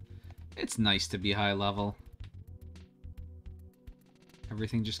 It's nice to be high level.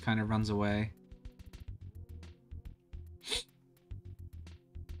 Everything just kind of runs away.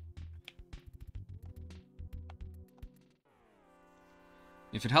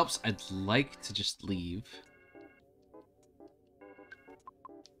 If it helps, I'd like to just leave.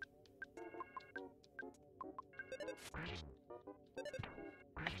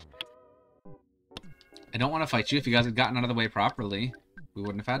 I don't want to fight you. If you guys had gotten out of the way properly, we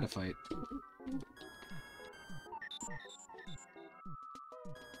wouldn't have had to fight.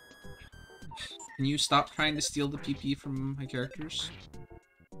 Can you stop trying to steal the PP from my characters?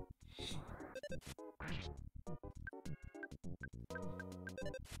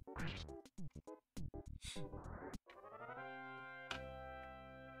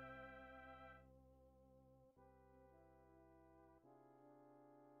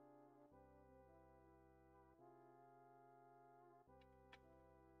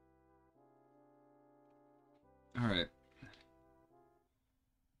 Alright.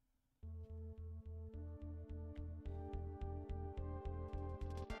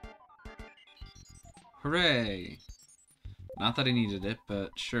 Hooray! Not that I needed it, but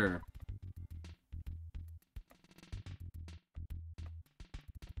sure.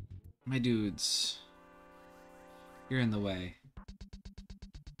 My dudes. You're in the way.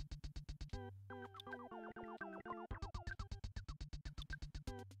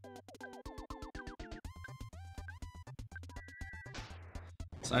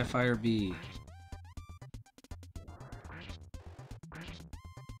 Sci-Fire B.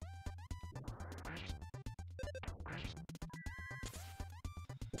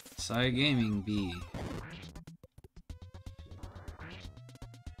 Gaming B.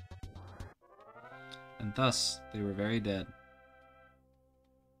 And thus, they were very dead.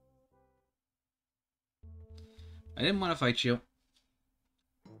 I didn't want to fight you.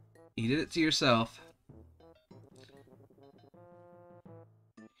 You did it to yourself.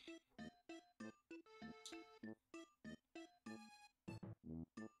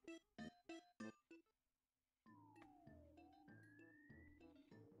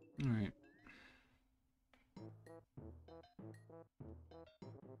 Alright.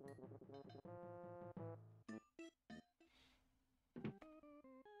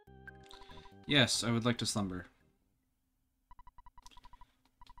 Yes, I would like to slumber.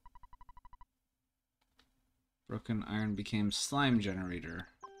 Broken iron became slime generator.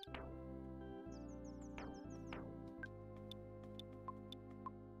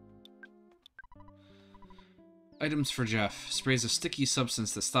 Items for Jeff. Sprays a sticky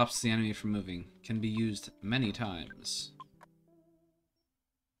substance that stops the enemy from moving. Can be used many times.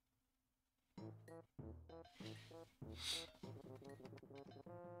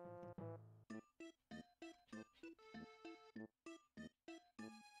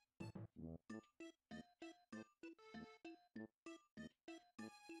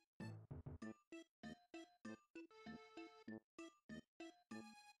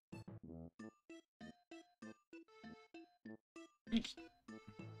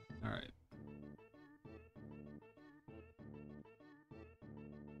 Alright.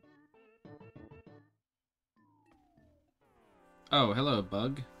 Oh, hello,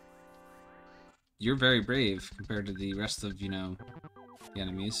 Bug. You're very brave compared to the rest of, you know, the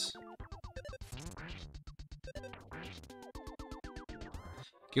enemies.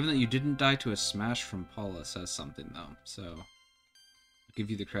 Given that you didn't die to a smash from Paula says something, though, so I'll give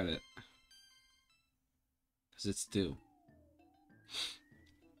you the credit. Because it's due.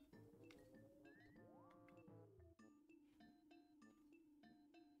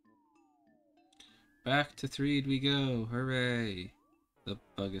 Back to 3 we go. Hooray. The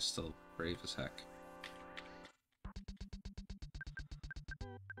Bug is still brave as heck.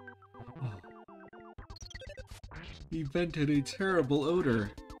 He vented a terrible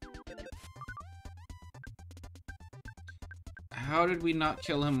odor. How did we not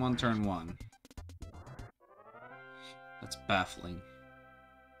kill him on turn 1? That's baffling.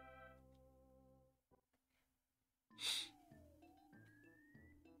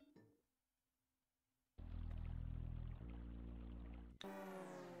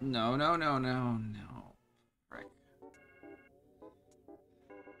 No, no, no, no, no. Right.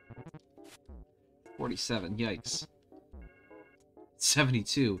 47, yikes.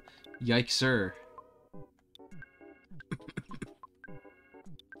 72, yikes, sir.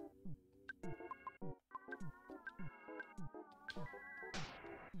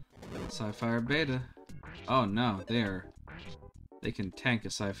 Sci-Fire Beta. Oh no, they can tank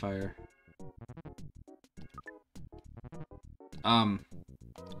a Sci-Fire.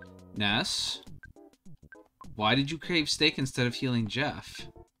 Ness? Why did you crave steak instead of healing Jeff?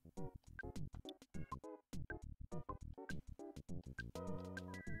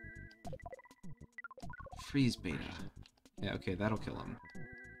 Freeze Beta. Yeah, okay, that'll kill him.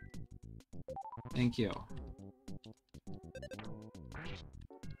 Thank you.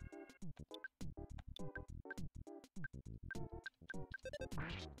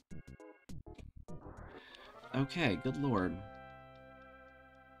 Okay, good lord.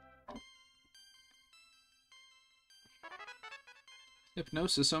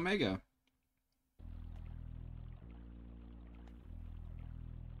 Hypnosis Omega.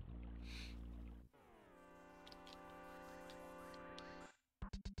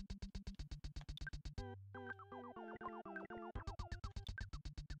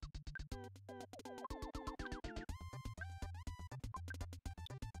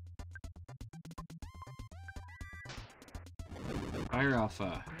 Fire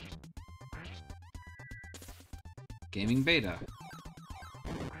Alpha. Gaming Beta.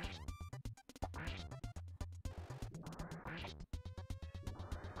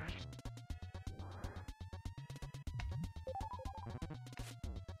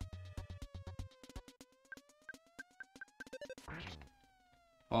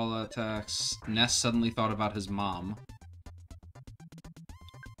 All attacks. Ness suddenly thought about his mom.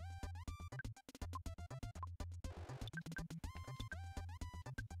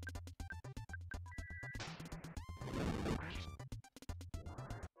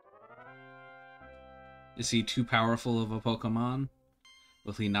 Is he too powerful of a Pokemon?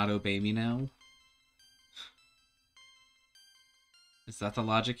 Will he not obey me now? Is that the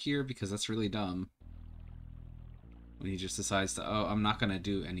logic here? Because that's really dumb. When he just decides to, oh, I'm not gonna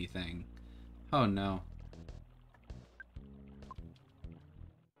do anything. Oh no.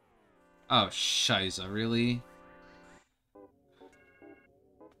 Oh, shiza, really?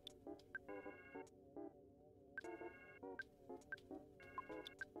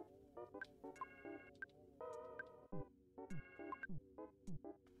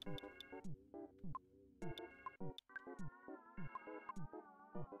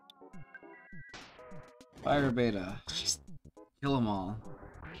 Fire Beta. Just kill them all.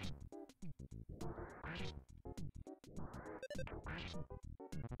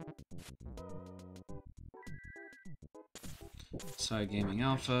 Side Gaming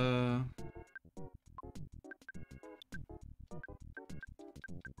Alpha.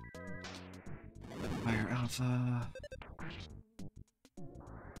 Fire Alpha.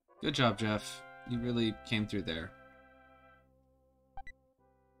 Good job, Jeff. You really came through there.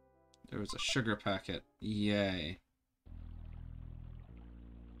 There was a sugar packet. Yay.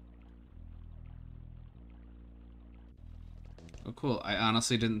 Oh, cool. I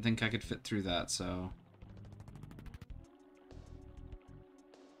honestly didn't think I could fit through that, so...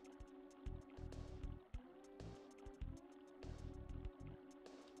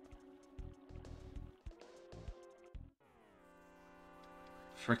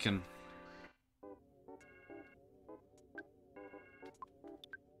 Frickin'.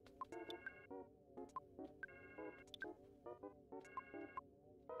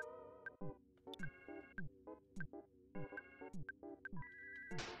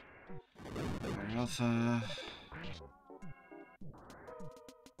 Alpha.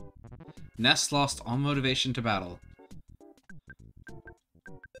 Ness lost all motivation to battle.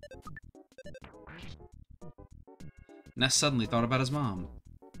 Ness suddenly thought about his mom.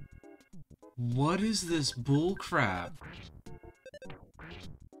 What is this bull crap?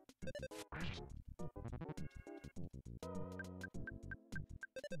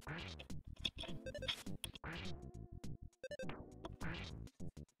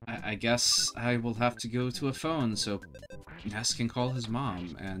 I guess I will have to go to a phone so Ness can call his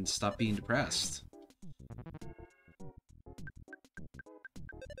mom and stop being depressed.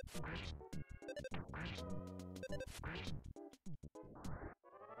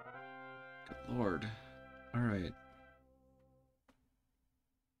 Good lord. Alright.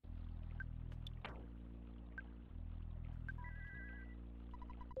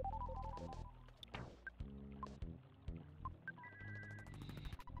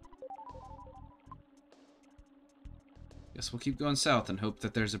 Guess we'll keep going south and hope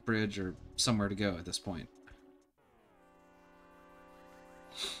that there's a bridge or somewhere to go at this point.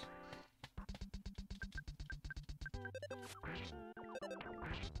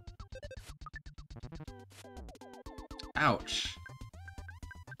 Ouch.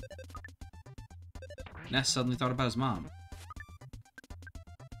 Ness suddenly thought about his mom.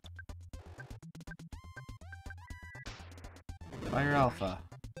 Fire Alpha.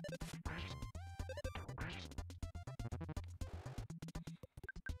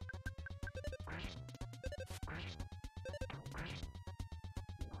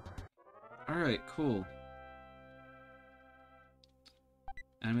 Alright, cool.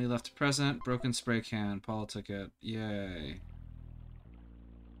 Enemy left to present, broken spray can, Paul ticket, yay.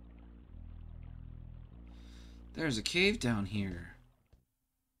 There's a cave down here.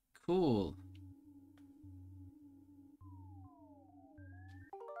 Cool.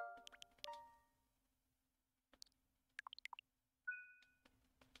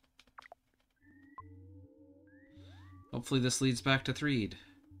 Hopefully this leads back to Threed.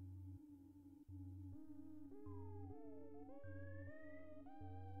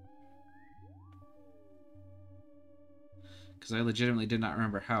 Because I legitimately did not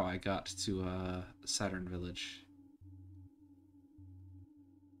remember how I got to Saturn Village.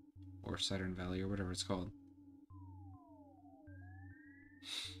 Or Saturn Valley, or whatever it's called.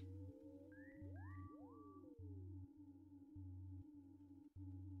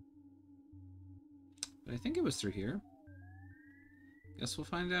 But I think it was through here. Guess we'll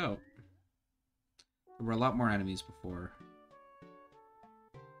find out. There were a lot more enemies before.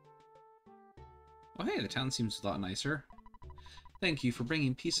 Oh hey, the town seems a lot nicer. Thank you for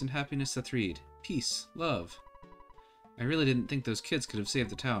bringing peace and happiness to Threed. Peace, love. I really didn't think those kids could have saved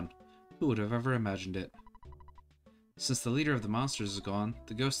the town. Who would have ever imagined it? Since the leader of the monsters is gone,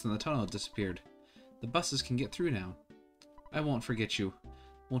 the ghost in the tunnel disappeared. The buses can get through now. I won't forget you.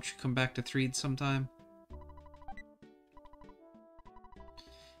 Won't you come back to Threed sometime?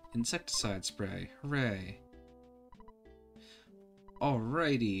 Insecticide spray. Hooray.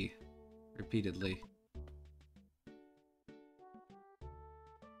 Alrighty. Repeatedly.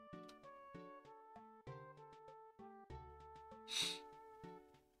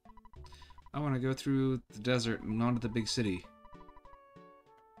 I want to go through the desert and on to the big city.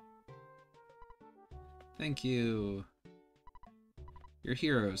 Thank you. You're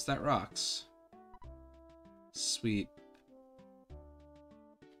heroes. That rocks. Sweet.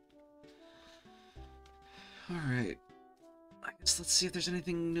 Alright. I guess let's see if there's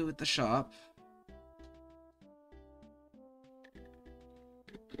anything new at the shop.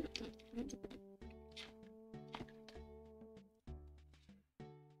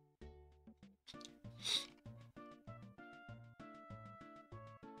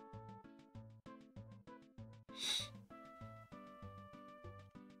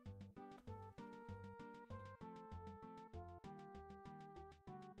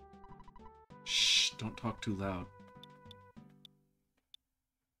 Shh, don't talk too loud.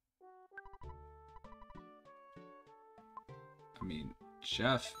 I mean,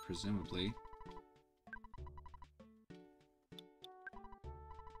 Jeff, presumably.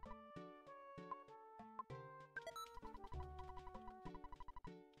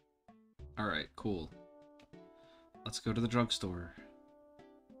 Alright, cool. Let's go to the drugstore.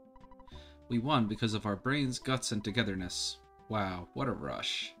 We won because of our brains, guts, and togetherness. Wow, what a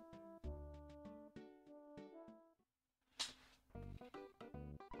rush.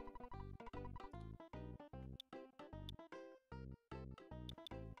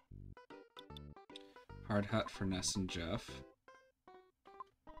 Hard hat for Ness and Jeff.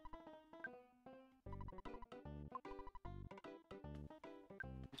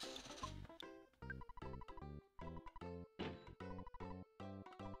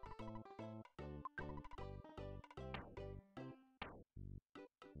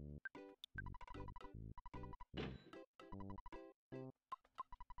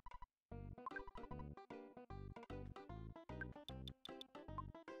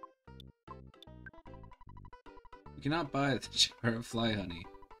 You cannot buy the jar of fly honey.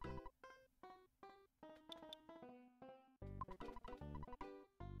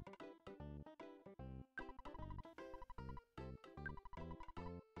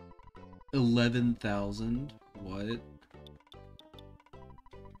 $11,000? What?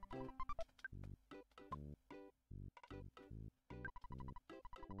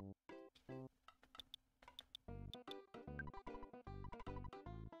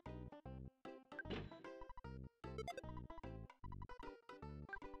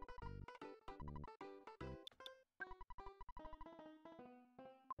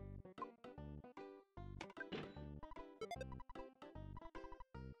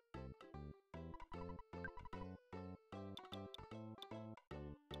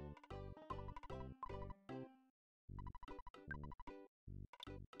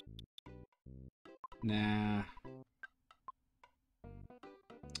 Nah.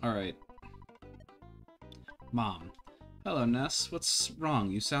 Alright. Mom. Hello, Ness. What's wrong?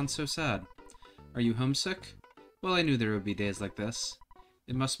 You sound so sad. Are you homesick? Well, I knew there would be days like this.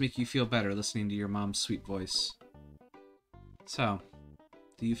 It must make you feel better listening to your mom's sweet voice. So,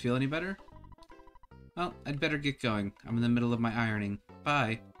 do you feel any better? Well, I'd better get going. I'm in the middle of my ironing.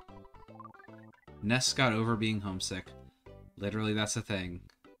 Bye. Ness got over being homesick. Literally, that's a thing.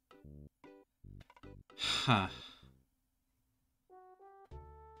 Huh.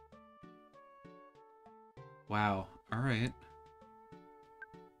 Wow. All right.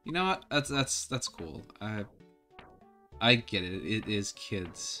 You know what? That's cool. I get it. It is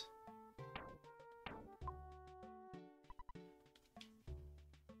kids.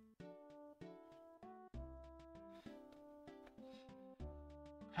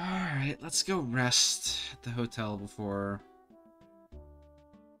 All right. Let's go rest at the hotel before.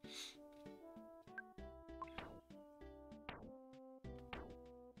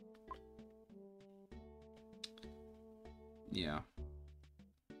 Yeah.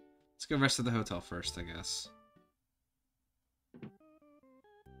 Let's go rest at the hotel first, I guess.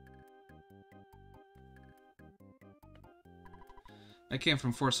 I came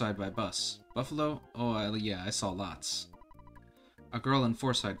from Forside by bus. Buffalo? Oh, yeah, I saw lots. A girl in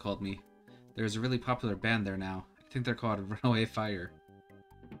Forside called me. There's a really popular band there now. I think they're called Runaway Fire.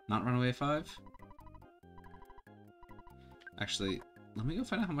 Not Runaway 5? Actually, let me go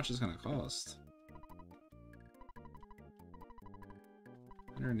find out how much it's gonna cost.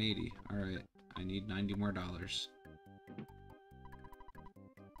 180. Alright. I need $90 more.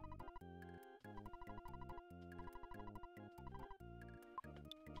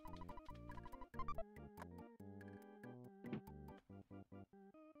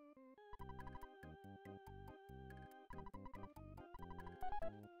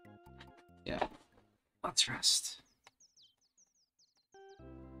 Yeah. Let's rest.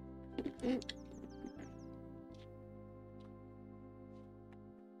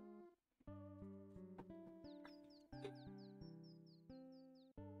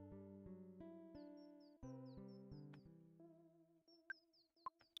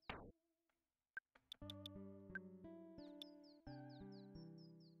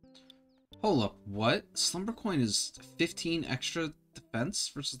 Hold up, what? Slumber Coin is 15 extra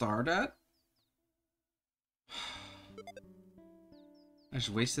defense versus the Hardat? I just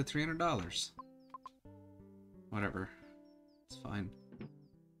wasted $300. Whatever. It's fine.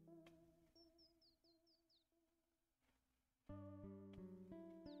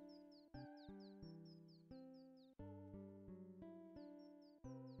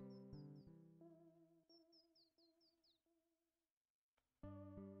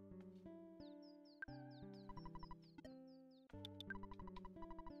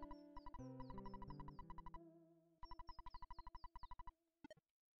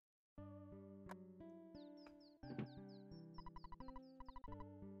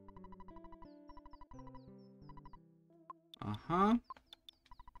 Uh-huh.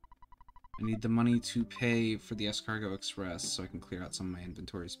 I need the money to pay for the Escargo Express so I can clear out some of my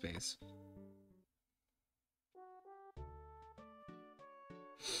inventory space.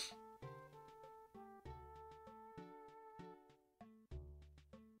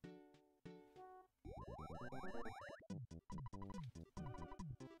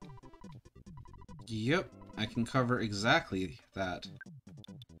 Yep, I can cover exactly that.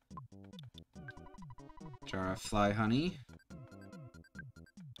 Jar of fly honey.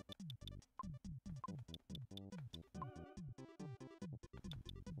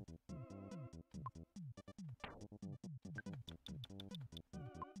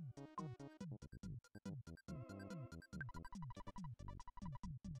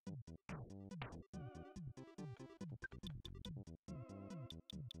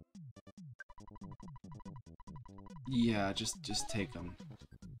 Yeah, just take them.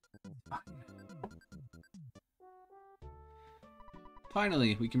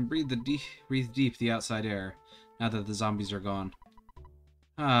 Finally, we can breathe deep the outside air, now that the zombies are gone.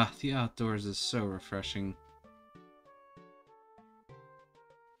 Ah, the outdoors is so refreshing.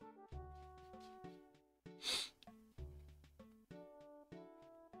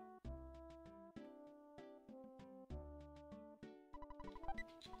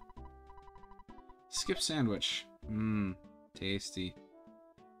 Skip sandwich. Mmm, tasty.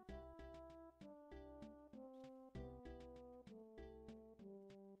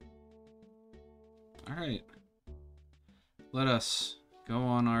 Alright. Let us go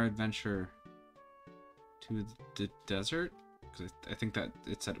on our adventure to the desert? Because I think that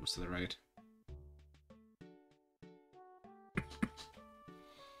it said it was to the right.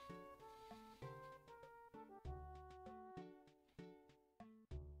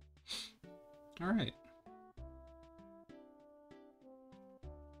 Alright.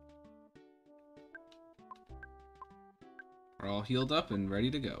 We're all healed up and ready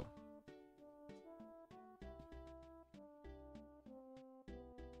to go.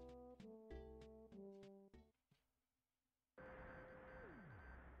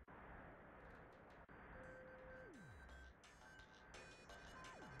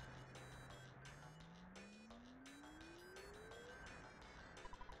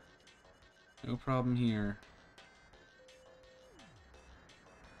 No problem here.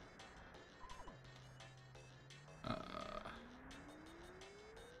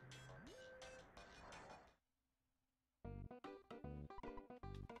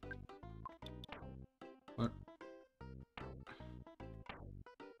 What?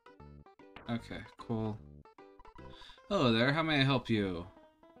 Okay, cool. Hello there, how may I help you?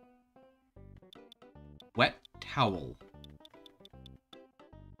 Wet towel.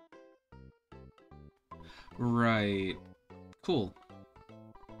 Right. Cool.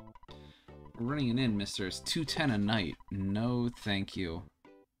 We're running it in, mister. It's 210 a night. No, thank you.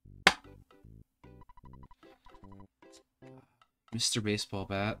 Mr. Baseball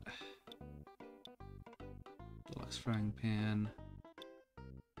Bat. Deluxe frying pan.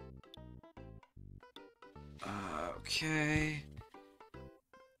 Okay.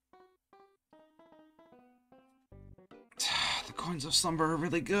 The Coins of Slumber are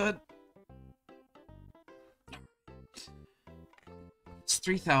really good. It's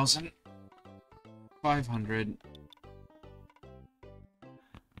 3,500.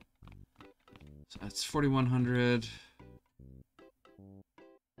 So that's 4,100.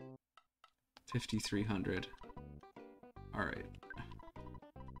 5,300. All right.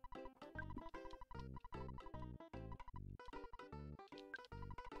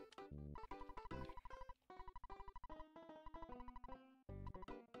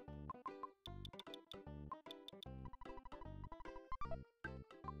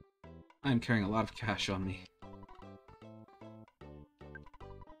 I'm carrying a lot of cash on me.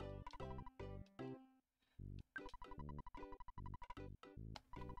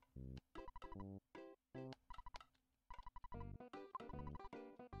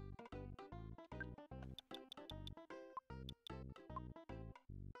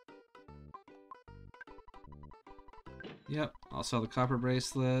 Yep, I'll sell the copper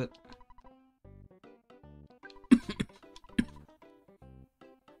bracelet.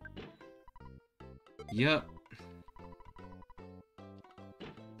 Yep.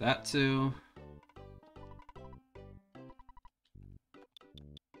 That too.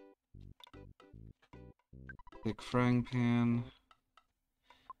 Big frying pan.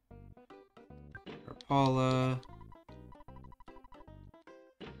 For Paula.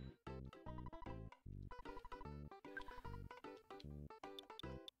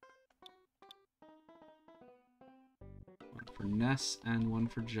 One for Ness and one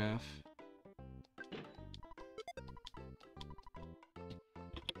for Jeff.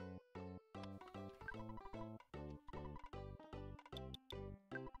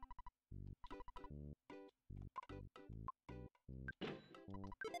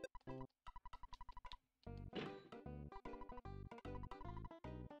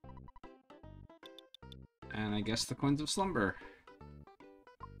 And I guess the Coins of Slumber.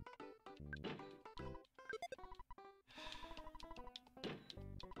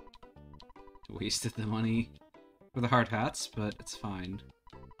 Wasted the money for the hard hats, but it's fine.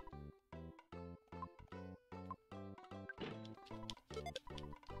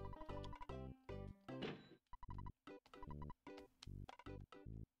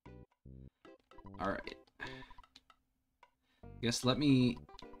 Alright. Guess let me...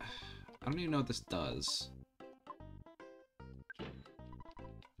 I don't even know what this does.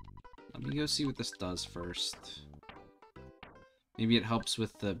 Let me go see what this does first. Maybe it helps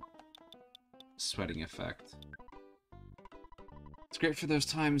with the sweating effect. It's great for those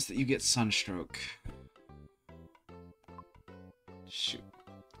times that you get sunstroke. Shoot.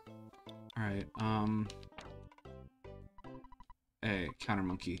 Alright, hey, counter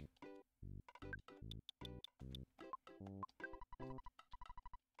monkey.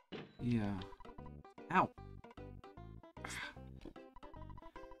 Yeah. Ow!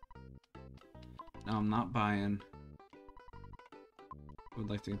 No, I'm not buying. I would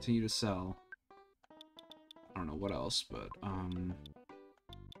like to continue to sell. I don't know what else, but,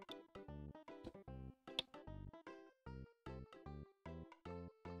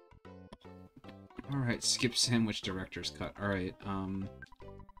 Alright, skip sandwich director's cut. Alright,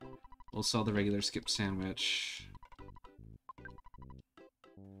 we'll sell the regular skip sandwich.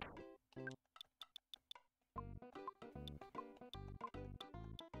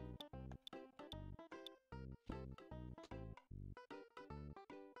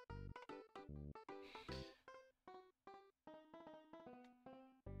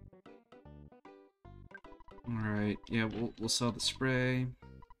 Alright, yeah, we'll sell the spray.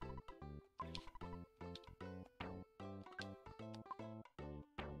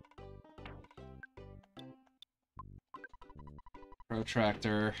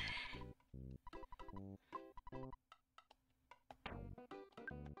 Protractor.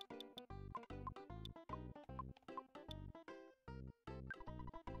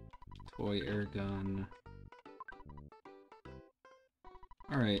 Toy air gun.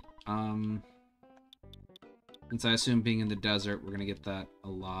 Alright, since I assume being in the desert, we're gonna get that a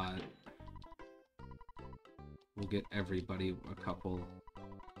lot. We'll get everybody a couple.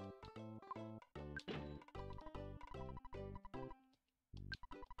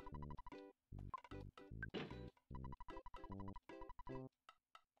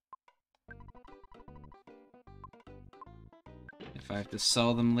 If I have to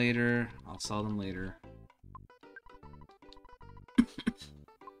sell them later, I'll sell them later.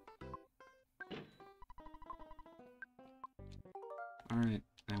 Alright,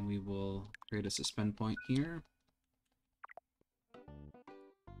 and we will create a suspend point here.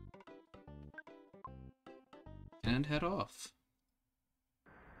 And head off.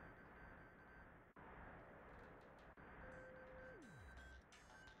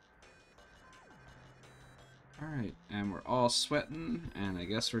 Alright, and we're all sweating, and I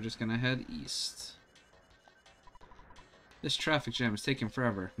guess we're just gonna head east. This traffic jam is taking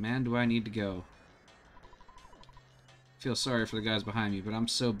forever. Man, do I need to go. I feel sorry for the guys behind me, but I'm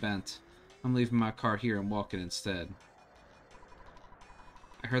so bent. I'm leaving my car here and walking instead.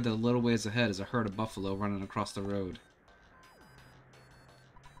 I heard that a little ways ahead is a herd of buffalo running across the road.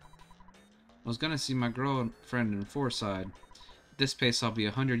 I was gonna see my girlfriend in Forside. At this pace, I'll be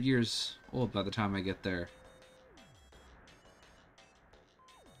 100 years old by the time I get there.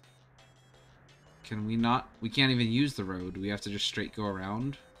 Can we not? We can't even use the road. We have to just straight go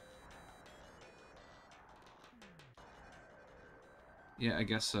around? Yeah, I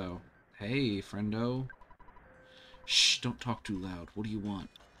guess so. Hey, friendo. Shh, don't talk too loud. What do you want?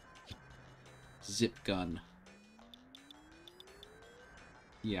 Zip gun.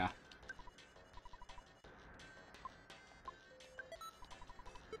 Yeah.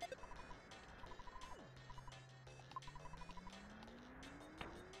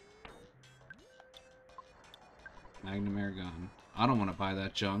 Magnum air gun. I don't want to buy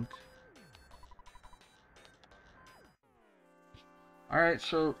that junk. Alright,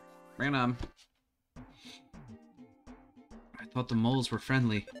 so bring it on. I thought the moles were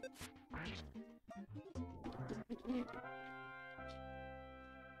friendly.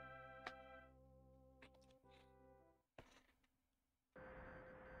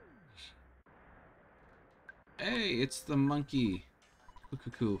 Hey, it's the monkey.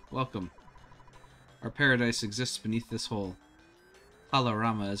 Cuckoo, welcome. Our paradise exists beneath this hole.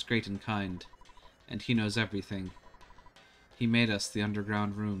 Palarama is great and kind, and he knows everything. He made us the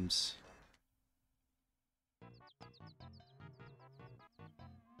underground rooms.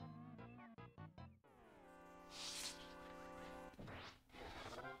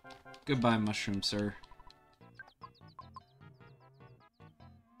 Goodbye, mushroom, sir.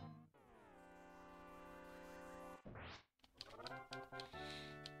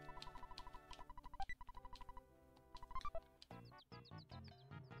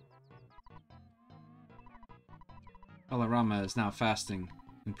 Alarama is now fasting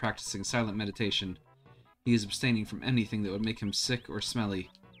and practicing silent meditation. He is abstaining from anything that would make him sick or smelly.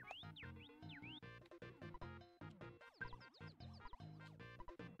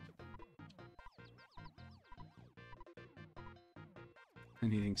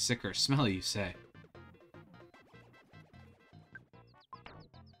 Anything sick or smelly, you say?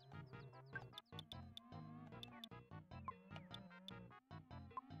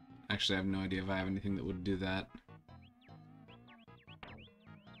 Actually, I have no idea if I have anything that would do that.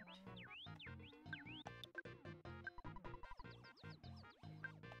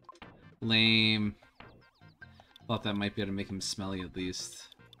 Lame. Thought that might be able to make him smelly at least.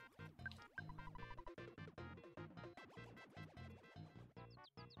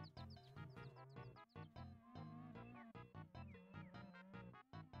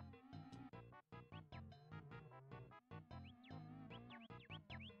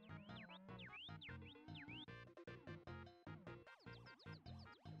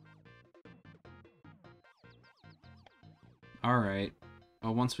 Alright.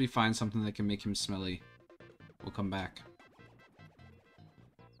 Well, once we find something that can make him smelly, we'll come back.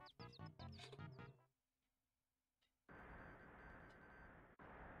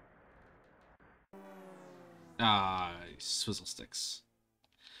 Ah, swizzle sticks.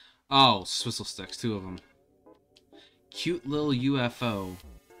 Oh, swizzle sticks, 2 of them. Cute little UFO.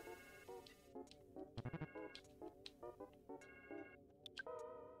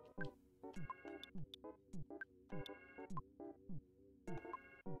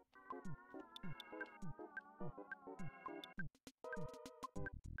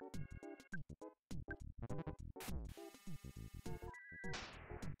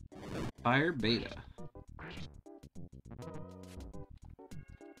 Fire Beta.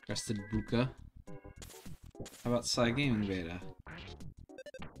 Crested Buka. How about Psy Gaming Beta?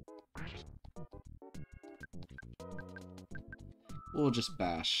 We'll just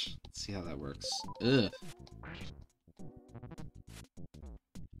bash. Let's see how that works. Ugh.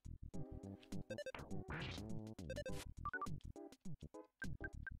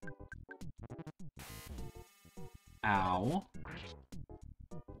 Ow.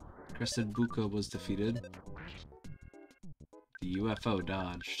 Crested Buka was defeated. The UFO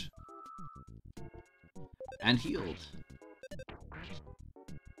dodged. And healed.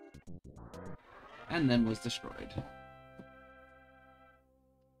 And then was destroyed.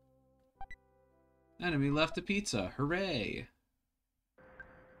 Enemy left a pizza. Hooray!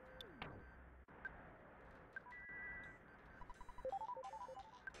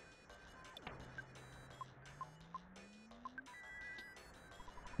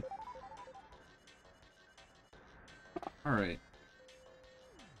 Alright.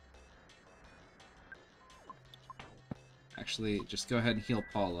 Actually, just go ahead and heal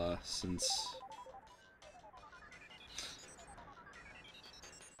Paula, since...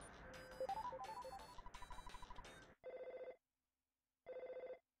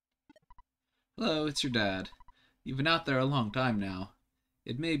 Hello, it's your dad. You've been out there a long time now.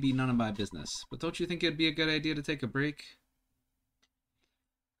 It may be none of my business, but don't you think it'd be a good idea to take a break?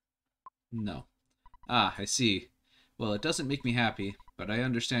 No. Ah, I see. Well, it doesn't make me happy, but I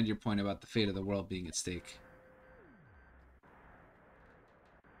understand your point about the fate of the world being at stake.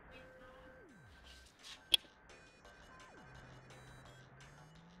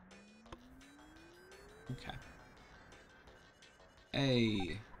 Okay.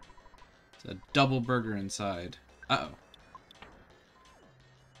 Hey. It's a double burger inside. Uh-oh.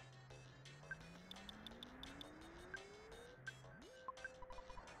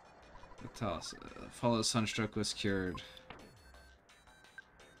 Tell us. Follow sunstroke was cured.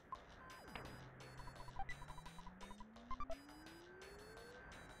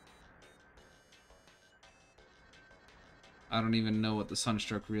 I don't even know what the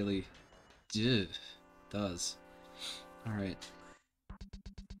sunstroke really does. Alright.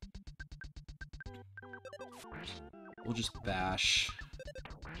 We'll just bash.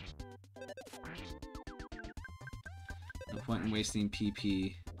 No point in wasting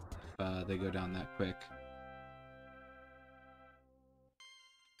PP if they go down that quick.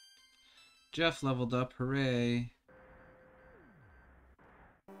 Jeff leveled up, hooray!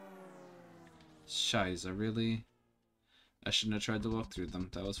 Shiza, really? I shouldn't have tried to walk through them.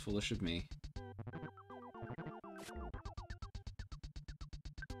 That was foolish of me.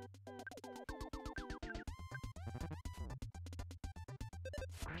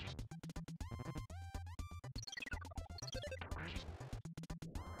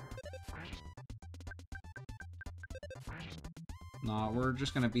 Nah, we're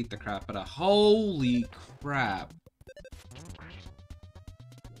just gonna beat the crap out of... Holy crap!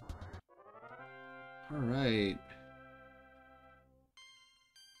 Alright.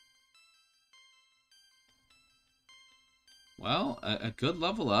 Well, a good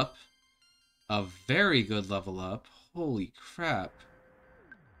level up. A very good level up. Holy crap.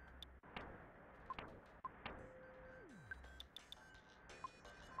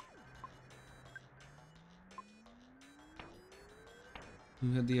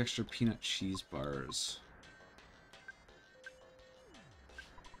 Who had the extra peanut cheese bars?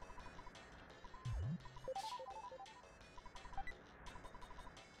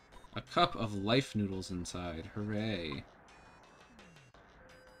 A cup of life noodles inside. Hooray.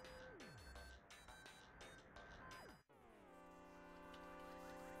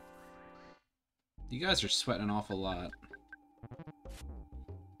 You guys are sweating an awful lot.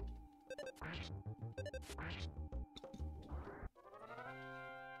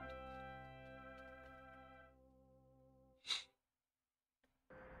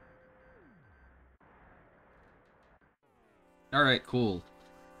 Alright, cool.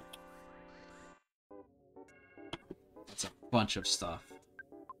 That's a bunch of stuff.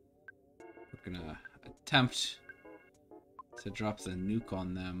 We're gonna attempt to drop the nuke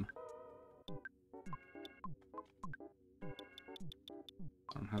on them.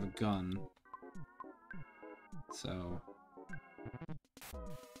 I don't have a gun. So...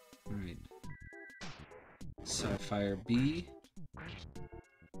 Alright. Sci-Fire B.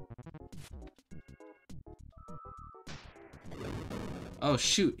 Oh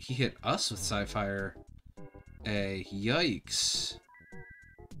shoot, he hit us with Sci-Fire. Yikes.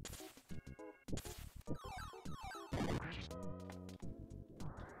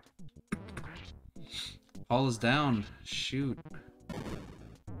 Paul is down. Shoot.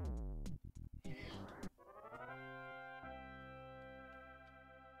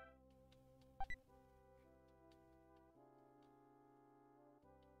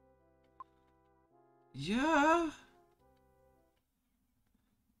 Yeah.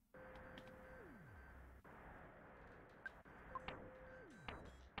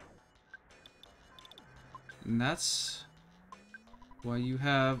 And that's why you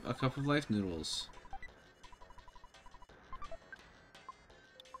have a cup of life noodles.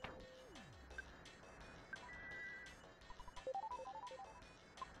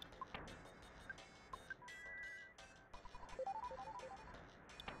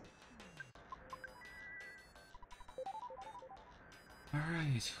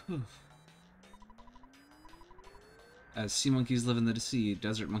 Alright. As sea monkeys live in the sea,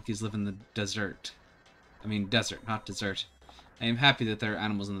 desert monkeys live in the desert. I mean, desert, not dessert. I am happy that there are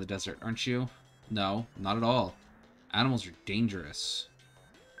animals in the desert, aren't you? No, not at all. Animals are dangerous.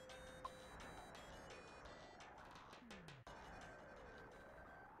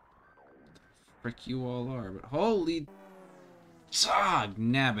 Frick you all are, but holy... Zog,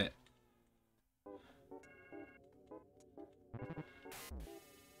 nabbit.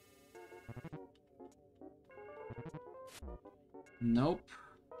 Nope.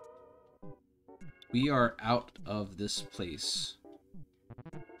 We are out of this place.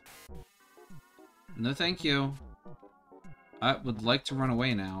 No thank you. I would like to run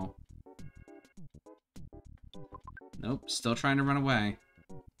away now. Nope, still trying to run away.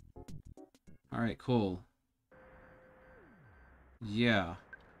 Alright, cool. Yeah.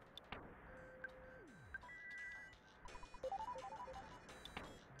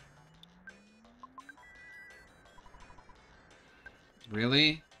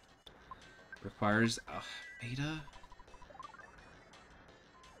 Really? Requires beta?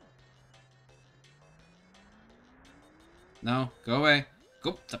 No, go away.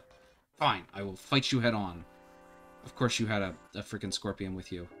 Go. Fine, I will fight you head on. Of course you had a freaking scorpion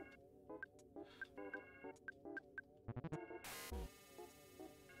with you.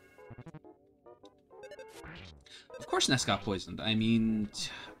 Of course Ness got poisoned. I mean...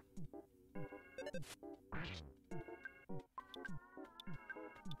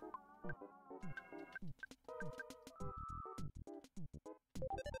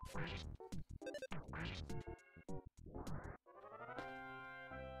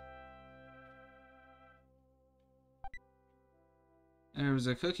 There was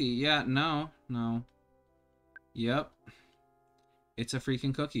a cookie. Yeah, no. Yep. It's a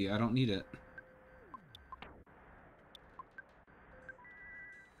freaking cookie. I don't need it.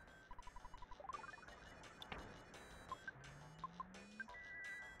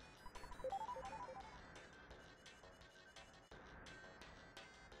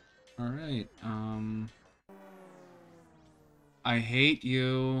 Alright, I hate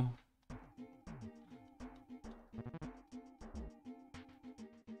you.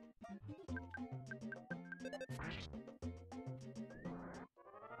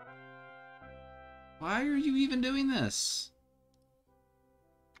 Why are you even doing this?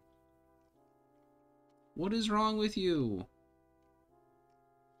 What is wrong with you?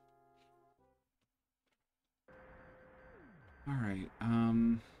 Alright, I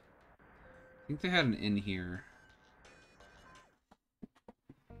think they had an inn here.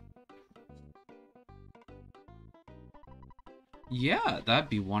 Yeah, that'd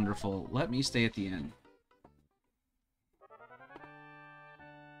be wonderful. Let me stay at the inn.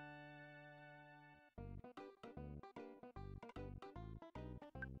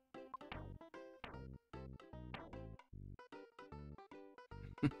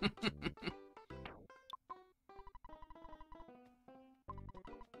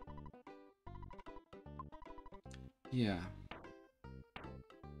 Yeah.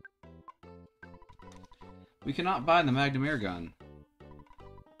 We cannot buy the Magnum air gun.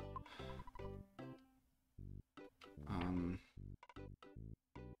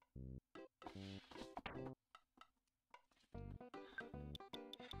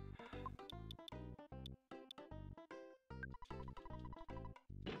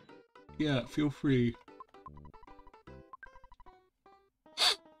 Yeah, feel free.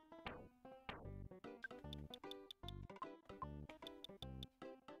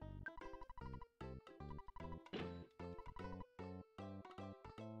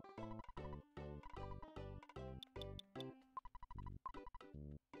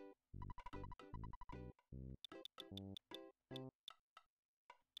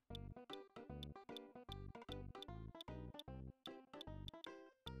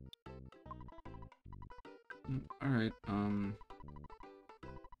 Alright,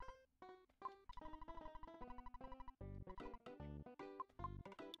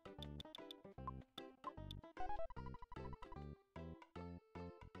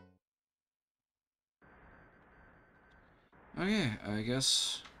 okay, I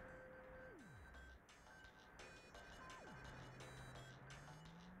guess...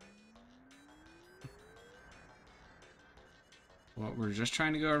 Well, we're just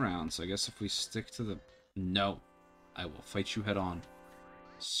trying to go around, so I guess if we stick to the... No. I will fight you head on.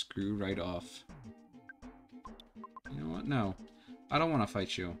 Screw right off. You know what? No. I don't want to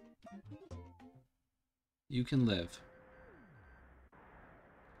fight you. You can live.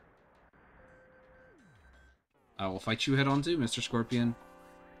 I will fight you head on too, Mr. Scorpion.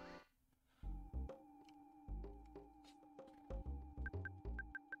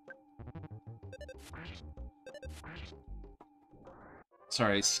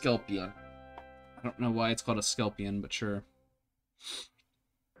 Sorry, Skelpion. I don't know why it's called a Skelpion, but sure.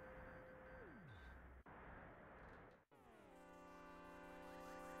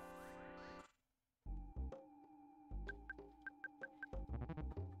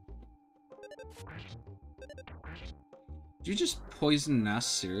 Did you just poison Ness?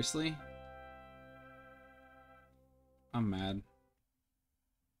 Seriously? I'm mad.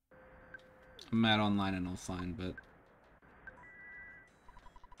 I'm mad online and offline, but...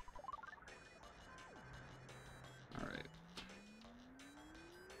 Alright.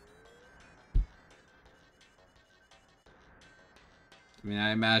 I mean, I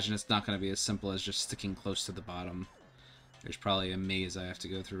imagine it's not going to be as simple as just sticking close to the bottom. There's probably a maze I have to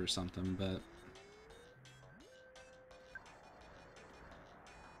go through or something, but...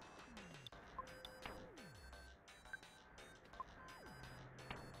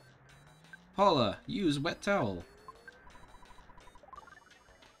 Paula, use wet towel.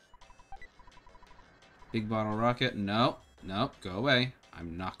 Big bottle rocket. No, no, go away.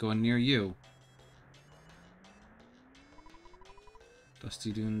 I'm not going near you.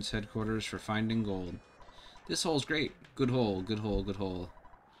 Dusty Dunes headquarters for finding gold. This hole's great. Good hole, good hole, good hole.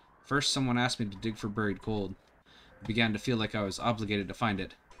 First, someone asked me to dig for buried gold. I began to feel like I was obligated to find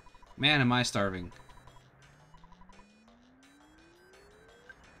it. Man, am I starving.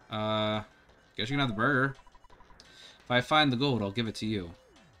 Guess you can have the burger. If I find the gold, I'll give it to you.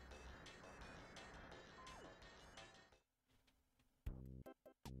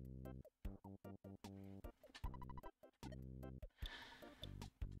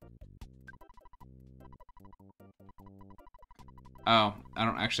 Oh, I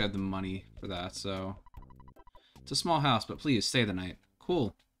don't actually have the money for that, so... It's a small house, but please, stay the night.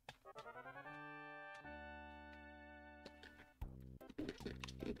 Cool.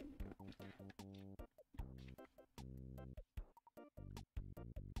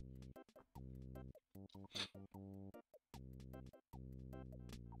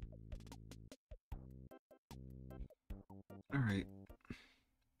 Alright.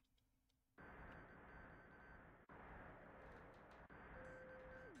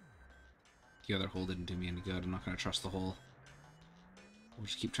 The other hole didn't do me any good. I'm not going to trust the hole. We'll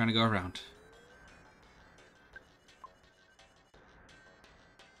just keep trying to go around.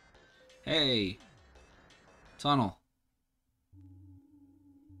 Hey! Tunnel.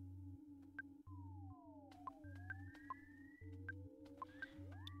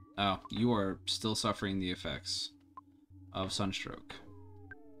 Oh, you are still suffering the effects of sunstroke.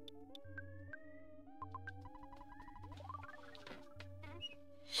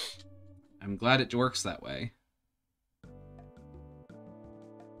 I'm glad it works that way.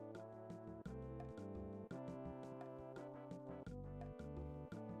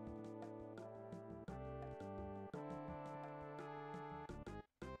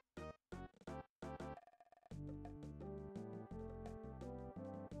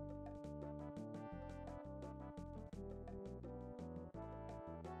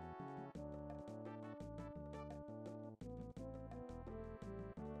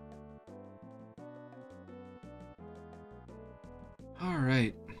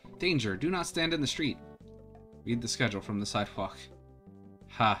 Alright. Danger. Do not stand in the street. Read the schedule from the sidewalk.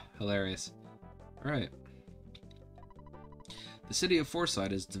 Ha. Hilarious. Alright. The city of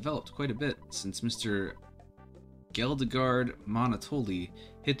Forsyth has developed quite a bit since Mr. Geldegard Monatoli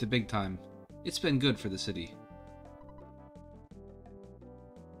hit the big time. It's been good for the city.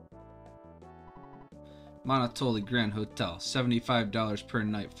 Monatoli Grand Hotel. $75 per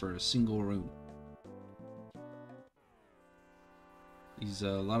night for a single room. He's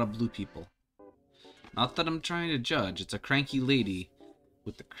a lot of blue people. Not that I'm trying to judge. It's a cranky lady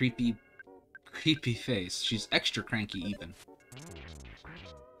with the creepy face. She's extra cranky even.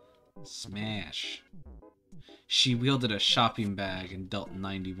 Smash. She wielded a shopping bag and dealt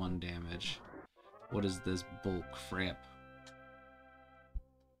 91 damage. What is this bull crap?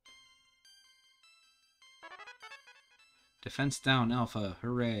 Defense down, Alpha.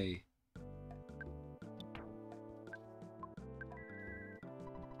 Hooray.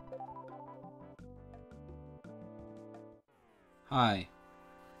 Hi.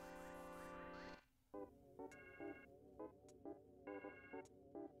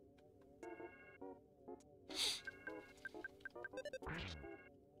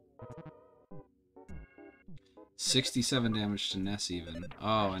 $67 damage to Ness even.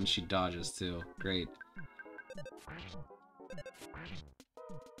 Oh, and she dodges too. Great.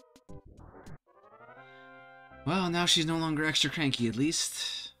 Well, now she's no longer extra cranky, at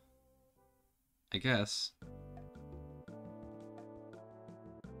least. I guess.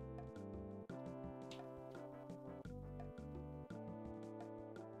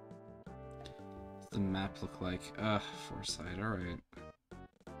 map look like? Foresight, alright.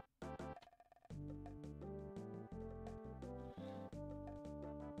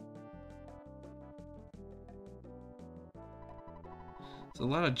 There's a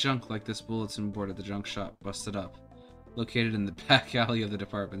lot of junk like this bulletin board at the junk shop, busted up. Located in the back alley of the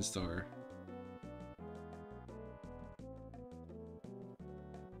department store.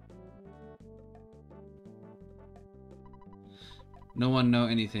 No one know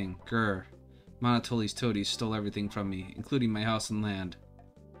anything. Grr. Monotoli's toadies stole everything from me, including my house and land.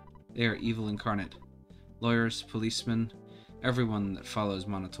 They are evil incarnate. Lawyers, policemen, everyone that follows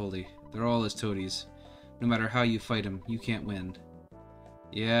Monotoli. They're all his toadies. No matter how you fight him, you can't win.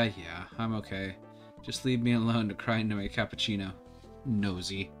 Yeah, I'm okay. Just leave me alone to cry into my cappuccino.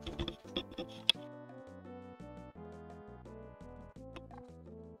 Nosy.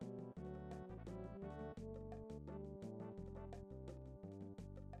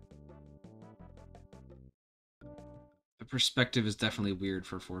 The perspective is definitely weird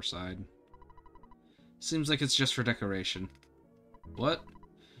for Foresight. Seems like it's just for decoration. What?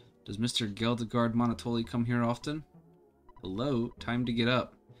 Does Mr. Geldegard Monotoli come here often? Hello? Time to get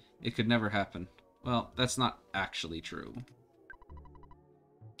up. It could never happen. Well, that's not actually true.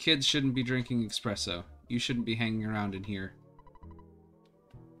 Kids shouldn't be drinking espresso. You shouldn't be hanging around in here.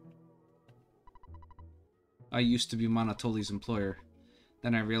 I used to be Monotoli's employer.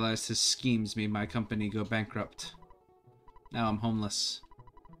 Then I realized his schemes made my company go bankrupt. Now I'm homeless.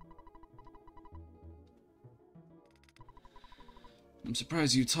 I'm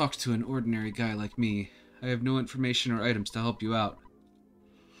surprised you talked to an ordinary guy like me. I have no information or items to help you out.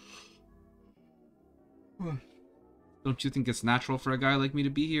 Don't you think it's natural for a guy like me to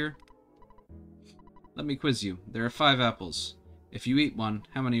be here? Let me quiz you. There are 5 apples. If you eat one,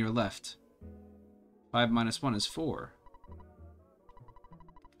 how many are left? 5 minus 1 is 4.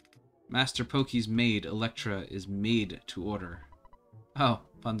 Master Pokey's maid, Electra, is made to order. Oh,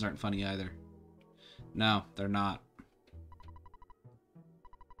 puns aren't funny either. No, they're not.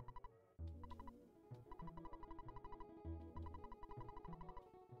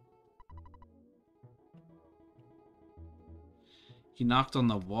 He knocked on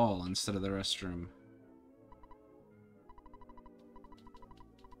the wall instead of the restroom.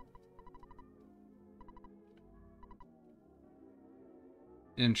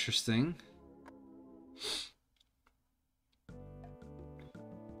 Interesting.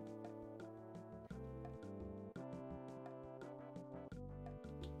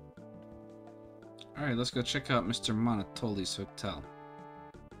 Alright, let's go check out Mr. Monotoli's hotel.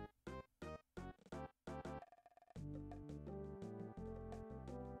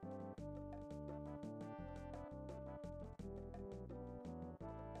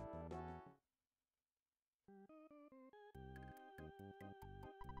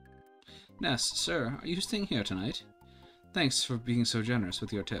 Ness, sir, are you staying here tonight? Thanks for being so generous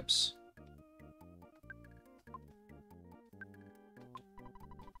with your tips.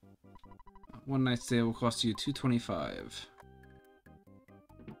 One night stay will cost you $2.25.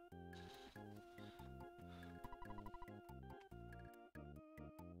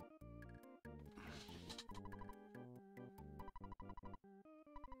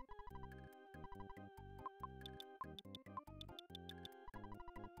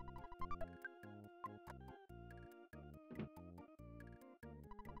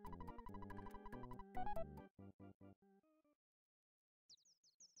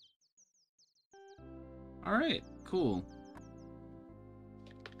 Alright, cool.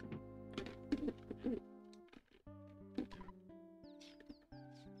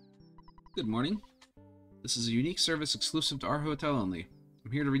 Good morning. This is a unique service exclusive to our hotel only.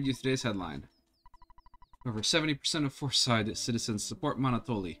 I'm here to read you today's headline. Over 70% of Foresight citizens support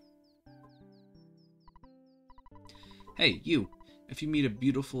Monotoli. Hey, you. If you meet a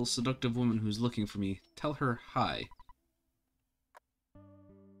beautiful, seductive woman who's looking for me, tell her hi.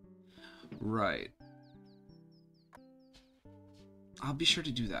 Right. I'll be sure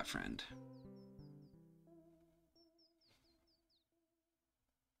to do that, friend.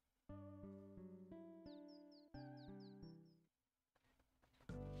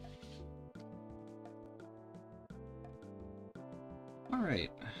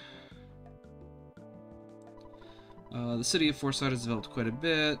 Alright. The city of Foresight has developed quite a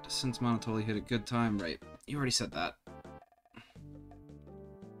bit since Monotoli hit a good time. Right. You already said that.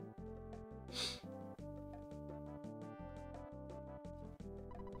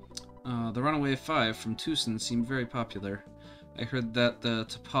 The Runaway 5 from Tucson seemed very popular. I heard that the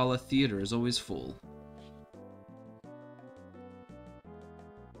Tapala Theater is always full.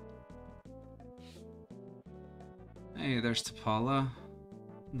 Hey, there's Tapala.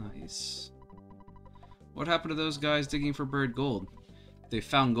 Nice. What happened to those guys digging for buried gold? If they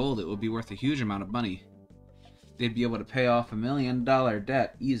found gold, it would be worth a huge amount of money. They'd be able to pay off $1 million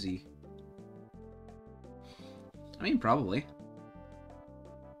debt easy. I mean, probably.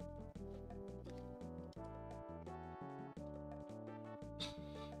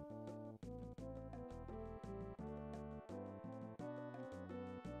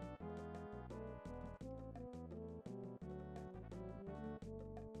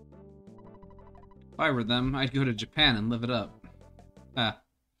 If I were them, I'd go to Japan and live it up. Ah.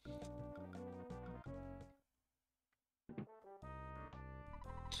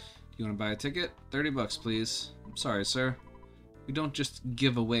 You want to buy a ticket? 30 bucks, please. I'm sorry, sir. We don't just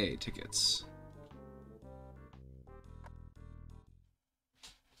give away tickets.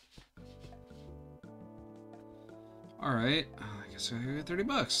 Alright, I guess I got 30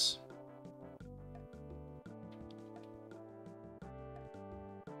 bucks.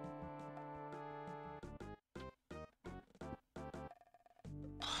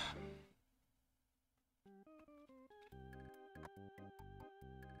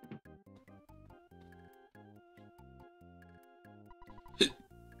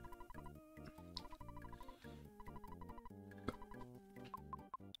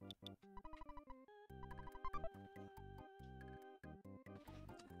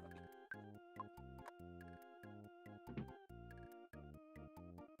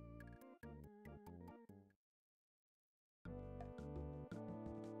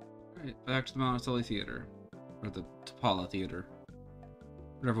 Alright, back to the Monticelli Theater. Or the Tapala Theater.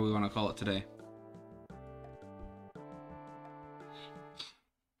 Whatever we want to call it today.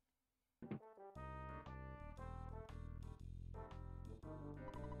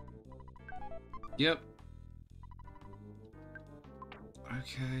 Yep.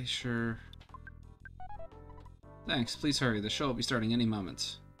 Okay, sure. Thanks, please hurry. The show will be starting any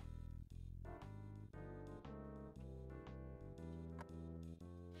moment.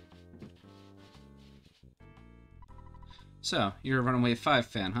 So, you're a Runaway 5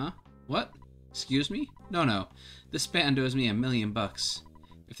 fan, huh? What? Excuse me? No. This band owes me $1 million.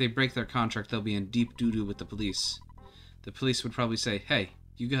 If they break their contract, they'll be in deep doo-doo with the police. The police would probably say, hey,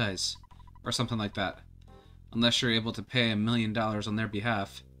 you guys, or something like that. Unless you're able to pay $1 million on their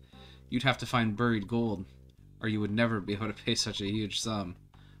behalf, you'd have to find buried gold, or you would never be able to pay such a huge sum.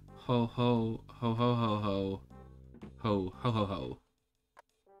 Ho ho, ho ho ho ho. Ho ho ho ho.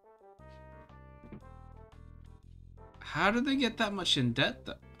 How did they get that much in debt,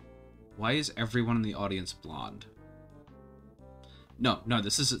 though? Why is everyone in the audience blonde? No,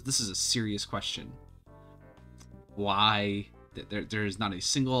 this is a serious question. Why? There is not a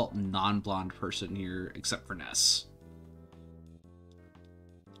single non-blonde person here except for Ness.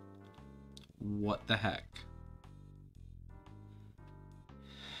 What the heck?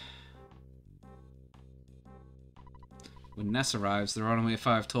 When Ness arrives, the Runaway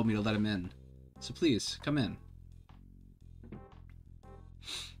 5 told me to let him in. So please, come in.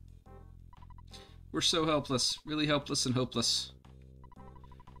 We're so helpless, really helpless and hopeless.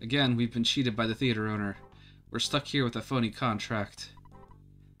 Again, we've been cheated by the theater owner. We're stuck here with a phony contract.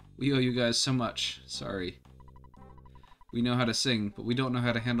 We owe you guys so much. Sorry. We know how to sing, but we don't know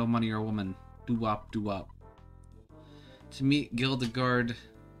how to handle money or woman. Doo-wop, doo-wop. To meet Gildegard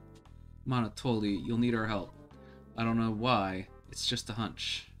Monotoli, you'll need our help. I don't know why. It's just a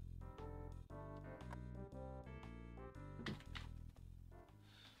hunch.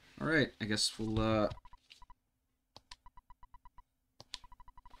 Alright, I guess we'll,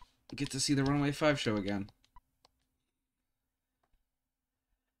 get to see the Runaway 5 show again.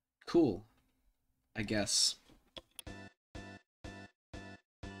 Cool. I guess.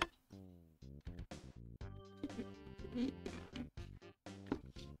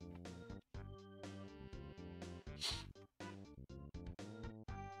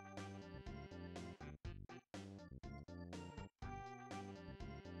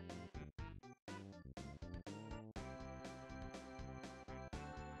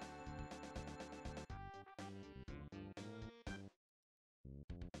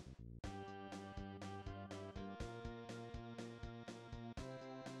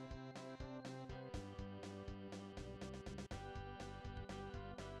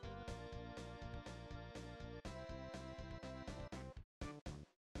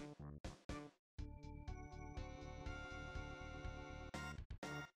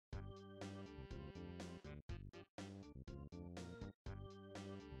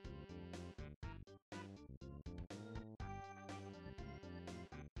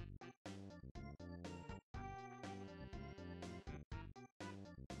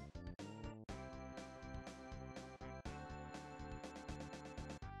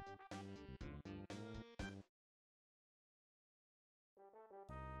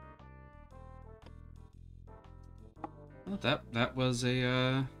 Oh, that was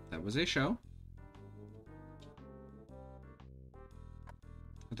a show.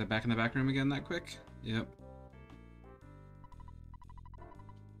 Put that back in the back room again that quick. Yep.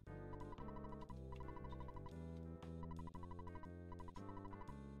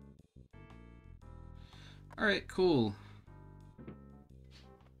 All right, cool.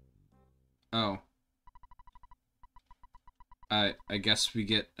 Oh. I guess we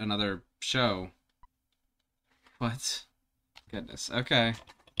get another show. What? Goodness. Okay.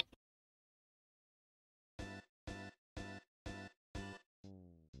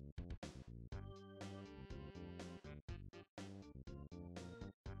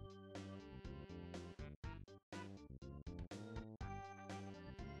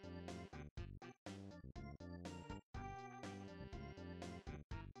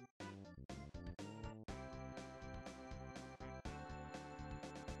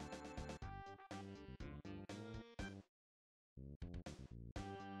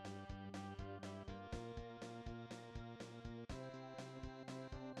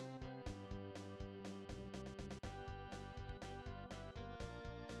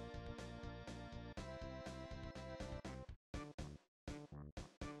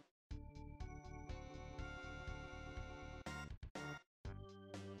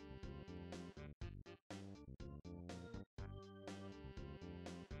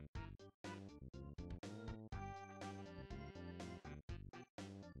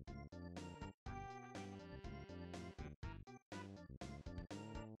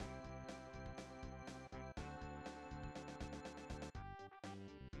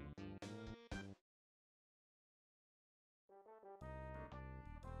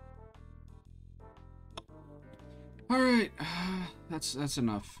 Alright, that's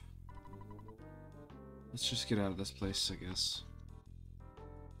enough. Let's just get out of this place, I guess.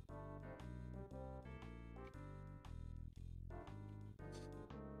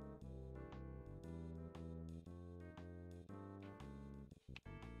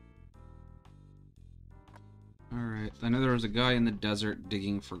 Alright, I know there was a guy in the desert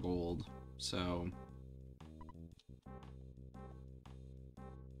digging for gold, so...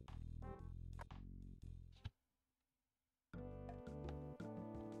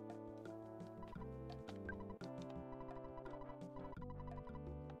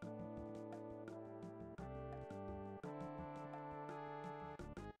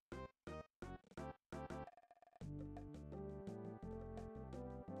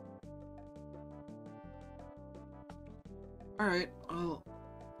 Alright, well...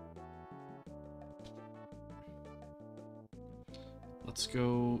 let's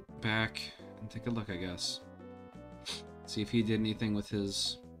go back and take a look, I guess. See if he did anything with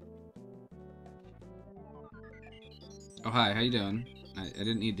his... Oh, hi, how you doing? I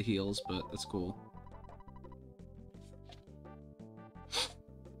didn't need the heals, but that's cool.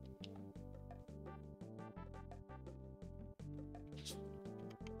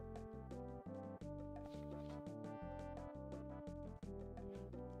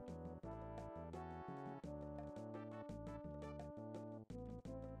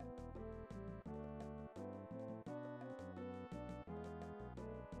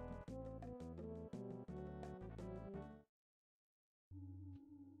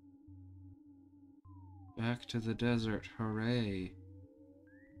 Back to the desert, hooray.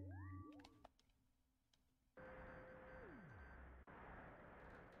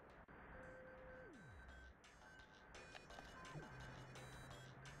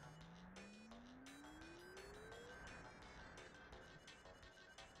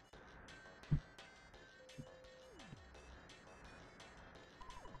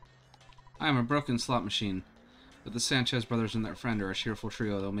 I am a broken slot machine, but the Sanchez brothers and their friend are a cheerful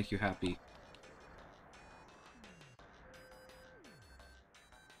trio that'll make you happy.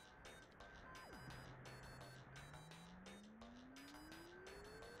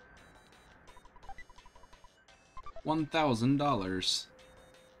 $1,000.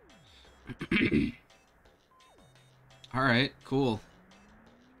 Alright, cool.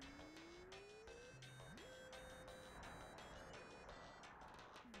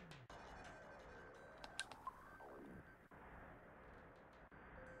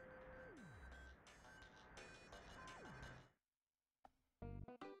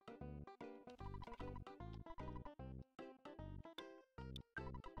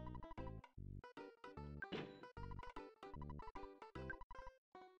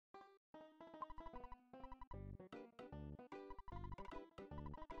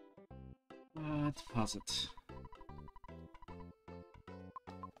 Deposit.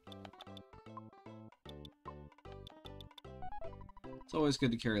 It's always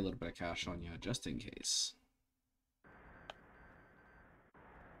good to carry a little bit of cash on you, just in case.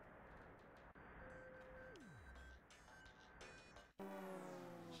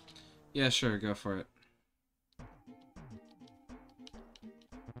 Yeah, sure, go for it.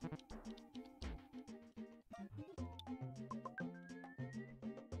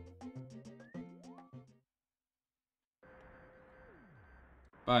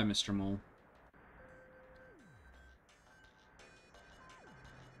 Bye, Mr. Mole.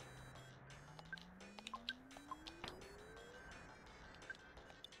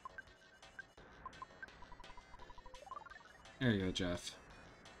 There you go, Jeff.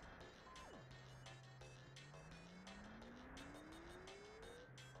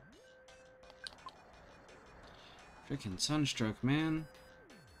 Freaking sunstroke, man.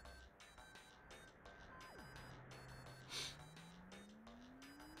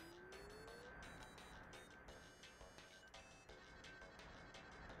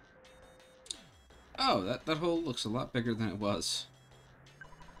 Oh, that hole looks a lot bigger than it was.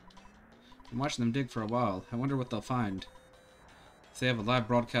 I'm watching them dig for a while. I wonder what they'll find. If they have a live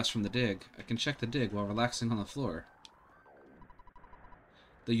broadcast from the dig, I can check the dig while relaxing on the floor.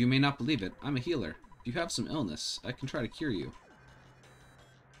 Though you may not believe it, I'm a healer. If you have some illness, I can try to cure you.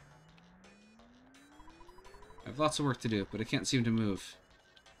 I have lots of work to do, but I can't seem to move.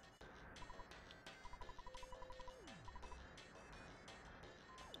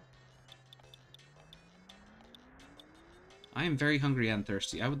 I am very hungry and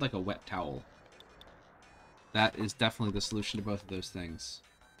thirsty. I would like a wet towel. That is definitely the solution to both of those things.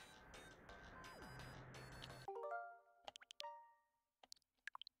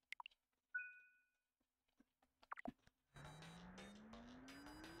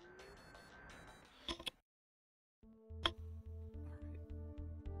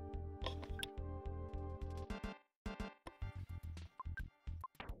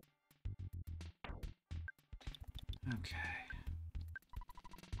 Okay.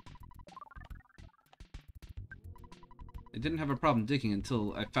 I didn't have a problem digging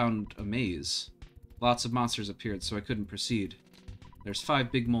until I found a maze. Lots of monsters appeared, so I couldn't proceed. There's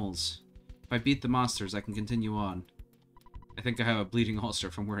 5 big moles. If I beat the monsters, I can continue on. I think I have a bleeding ulcer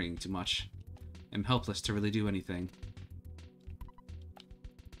from worrying too much. I'm helpless to really do anything.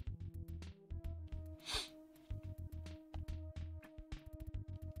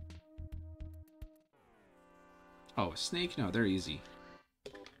 Oh, a snake? No, they're easy.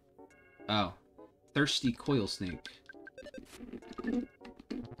 Oh. Thirsty coil snake.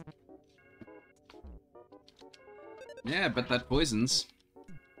 Yeah, but that poisons.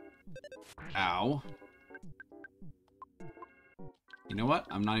 Ow. You know what?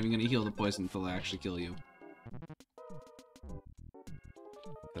 I'm not even gonna heal the poison until I actually kill you.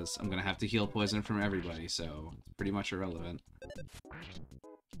 Because I'm gonna have to heal poison from everybody, so it's pretty much irrelevant.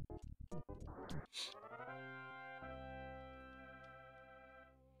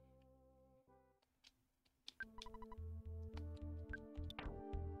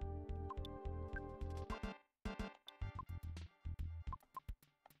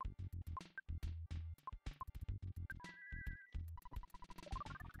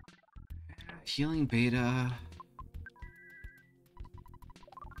 Healing beta.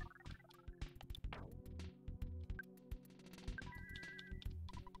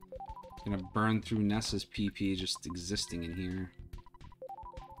 Gonna burn through Nessa's PP just existing in here.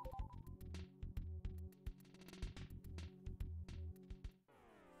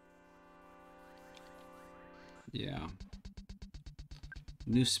 Yeah.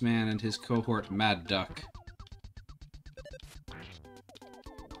 Nooseman and his cohort Mad Duck.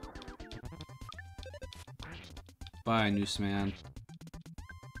 Bye, Nooseman.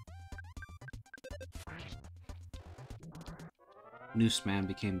 Nooseman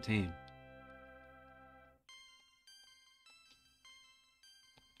became tame.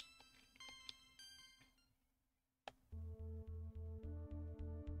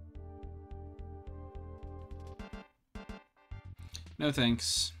 No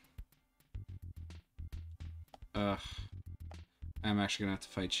thanks. Ugh. I'm actually gonna have to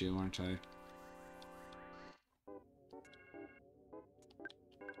fight you, aren't I?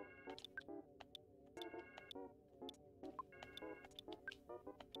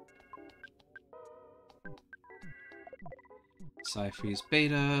 Psyfreeze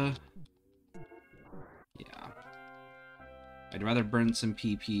Beta. Yeah. I'd rather burn some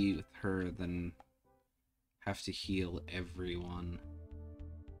PP with her than have to heal everyone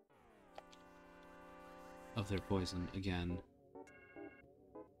of their poison again.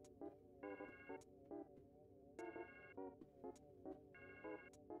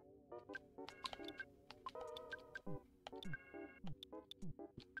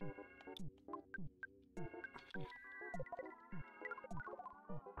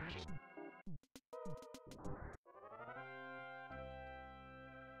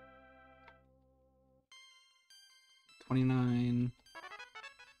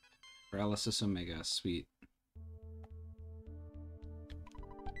 Paralysis Omega. Sweet.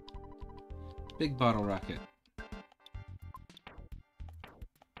 Big bottle rocket.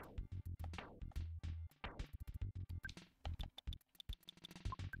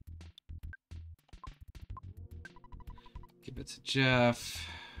 Give it to Jeff.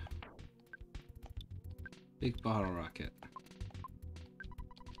 Big bottle rocket.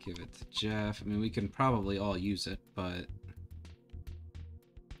 Give it to Jeff. I mean, we can probably all use it, but...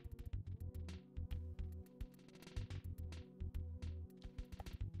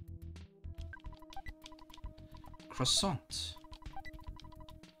 Croissant.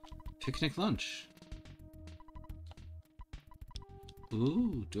 Picnic lunch.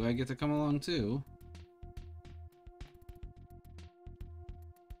 Ooh, do I get to come along too?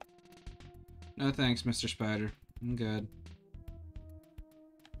 No thanks, Mr. Spider. I'm good.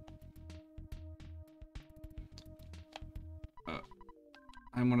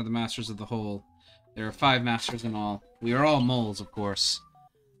 I'm one of the masters of the whole. There are 5 masters in all. We are all moles, of course.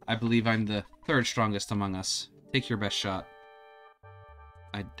 I believe I'm the 3rd strongest among us. Take your best shot.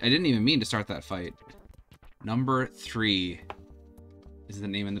 I didn't even mean to start that fight. Number 3 is the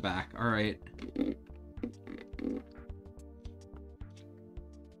name in the back. Alright.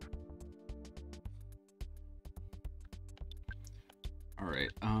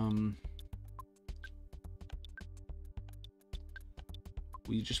 Alright,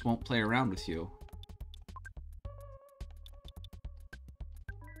 we just won't play around with you.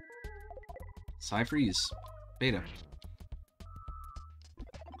 Freeze. Beta.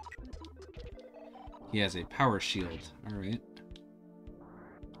 He has a power shield. Alright.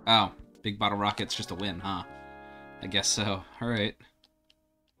 Oh, big bottle rocket's just a win, huh? I guess so. Alright.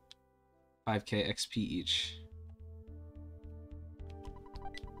 5k XP each.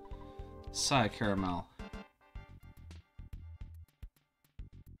 Caramel.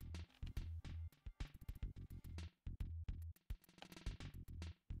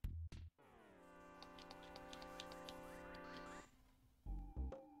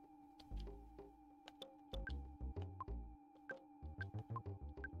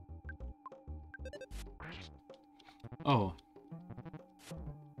 Oh.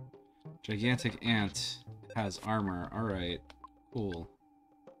 Gigantic ant has armor. Alright. Cool.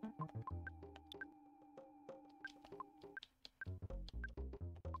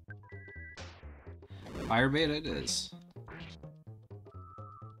 Fire beta it is.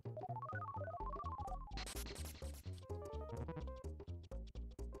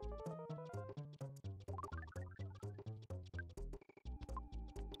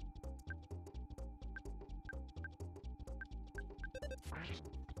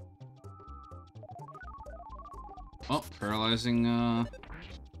 Oh, paralyzing,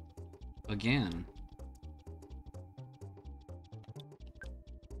 again.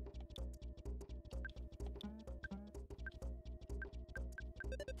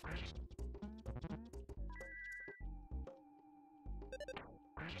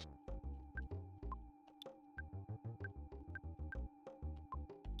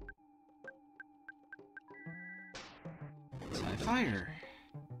 Fire.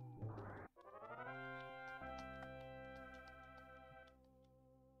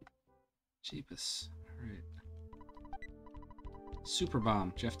 Jeepus. Alright. Super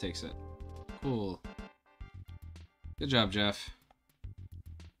bomb. Jeff takes it. Cool. Good job, Jeff.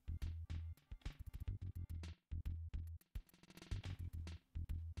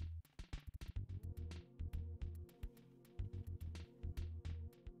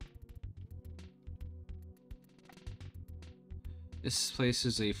 This place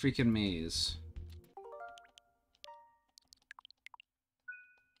is a freaking maze.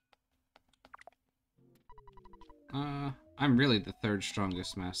 I'm really the 3rd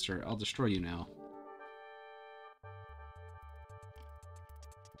strongest master. I'll destroy you now.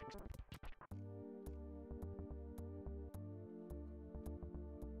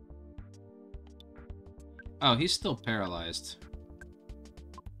 Oh, he's still paralyzed.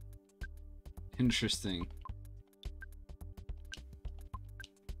 Interesting.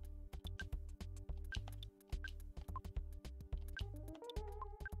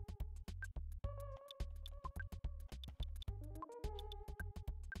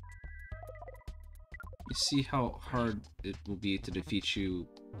 You see how hard it will be to defeat you.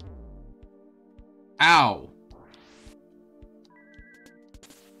 Ow!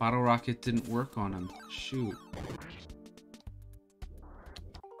 Bottle rocket didn't work on him. Shoot.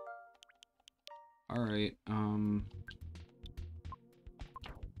 Alright,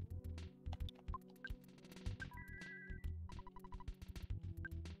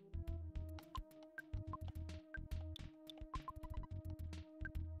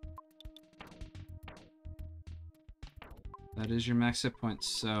 That is your max hit points,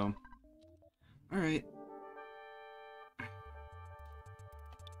 so... Alright.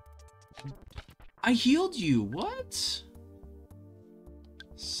 I healed you! What?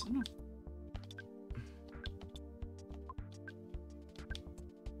 Son of...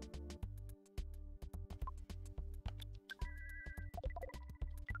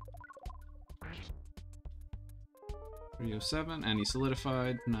 .307, and he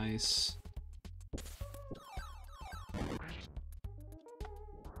solidified. Nice.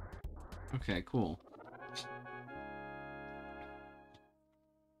 Okay, cool.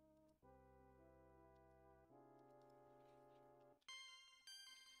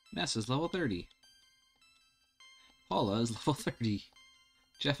 Ness is level 30. Paula is level 30.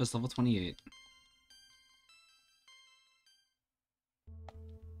 Jeff is level 28.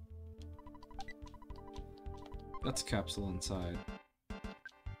 That's a capsule inside.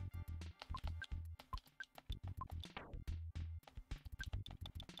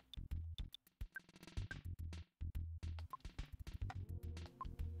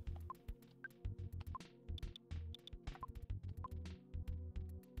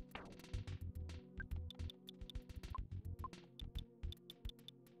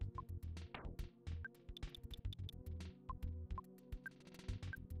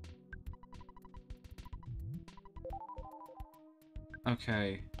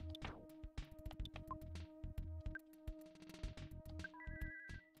 Okay.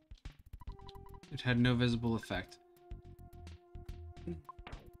 It had no visible effect.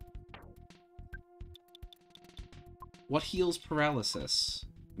 What heals paralysis?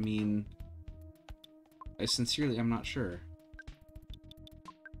 I mean, I sincerely am not sure.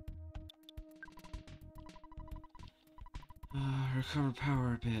 Recover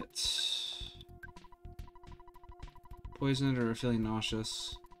power a bit. Poisoned or feeling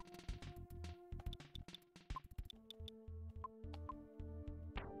nauseous.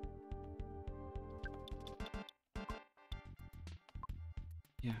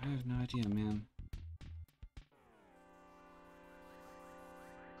 Yeah, I have no idea, man.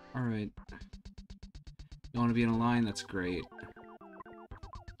 Alright. You want to be in a line? That's great.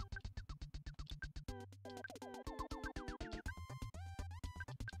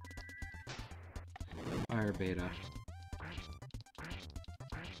 Fire beta.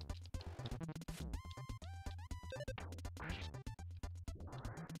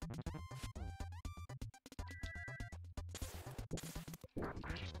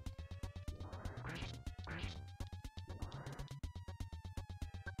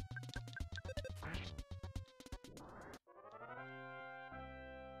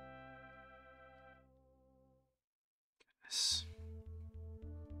 Goodness.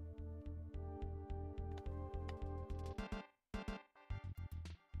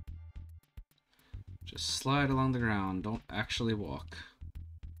 Just slide along the ground, don't actually walk.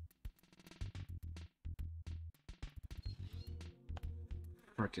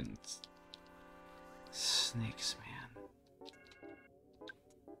 Frickin' snakes, man.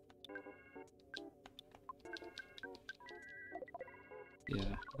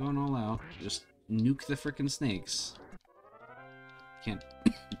 Yeah, going all out. Just nuke the frickin' snakes. Can't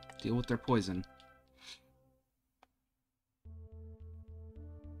deal with their poison.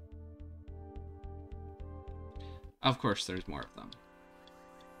 Of course, there's more of them.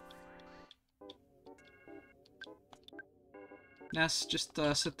 Ness, just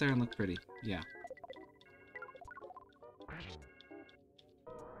sit there and look pretty. Yeah.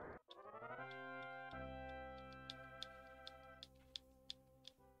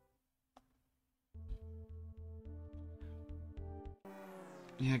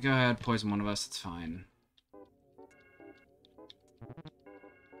 Yeah, go ahead, poison one of us, it's fine.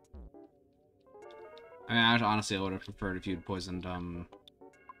 I mean, honestly, I would have preferred if you'd poisoned,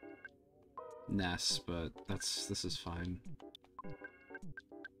 Ness, but this is fine.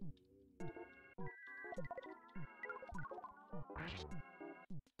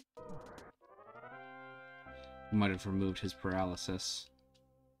 He might have removed his paralysis.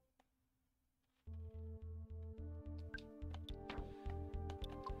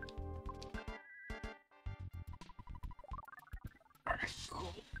 Alright,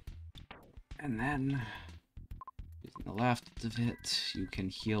 cool. And then, using the left of it, you can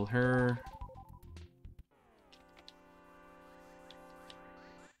heal her.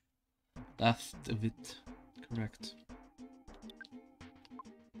 Left of it, correct.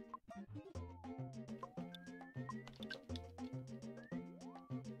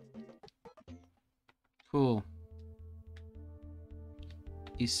 Cool.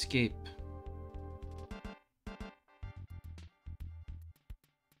 Escape.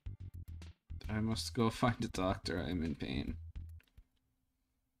 I must go find a doctor. I am in pain.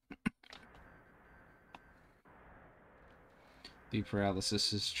 The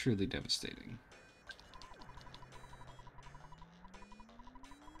paralysis is truly devastating.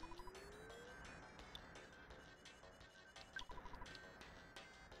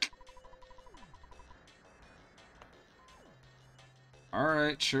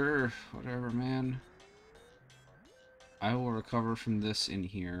 Alright, sure. Whatever, man. I will recover from this in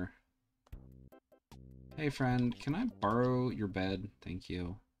here. Hey, friend, can I borrow your bed? Thank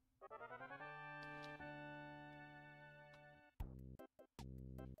you.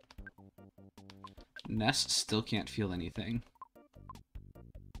 Nest still can't feel anything.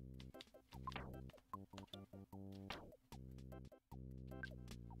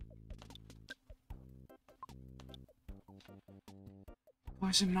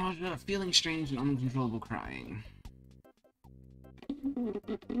 Poison nausea, feeling strange and uncontrollable crying.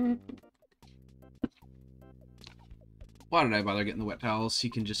 Why did I bother getting the wet towels? He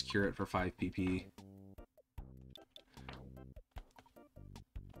can just cure it for 5 PP.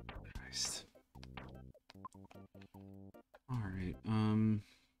 Christ. Alright,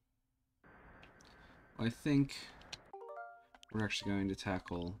 I think we're actually going to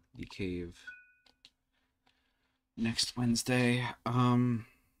tackle the cave next Wednesday. I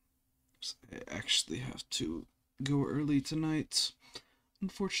actually have to go early tonight,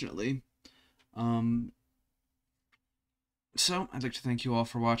 unfortunately. So, I'd like to thank you all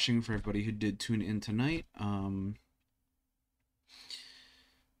for watching, for everybody who did tune in tonight.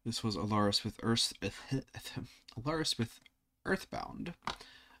 This was Alaris with Earthbound.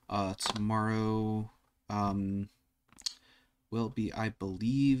 Tomorrow will be, I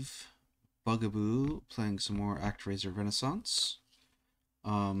believe, Bugaboo playing some more ActRaiser Renaissance,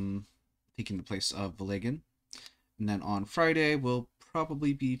 taking the place of Valegan. And then on Friday will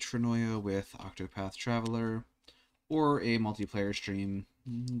probably be Trinoia with Octopath Traveler, or a multiplayer stream,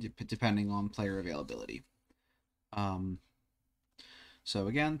 depending on player availability. So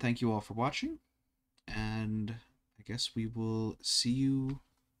again, thank you all for watching, and I guess we will see you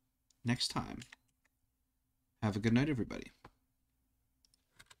next time. Have a good night, everybody.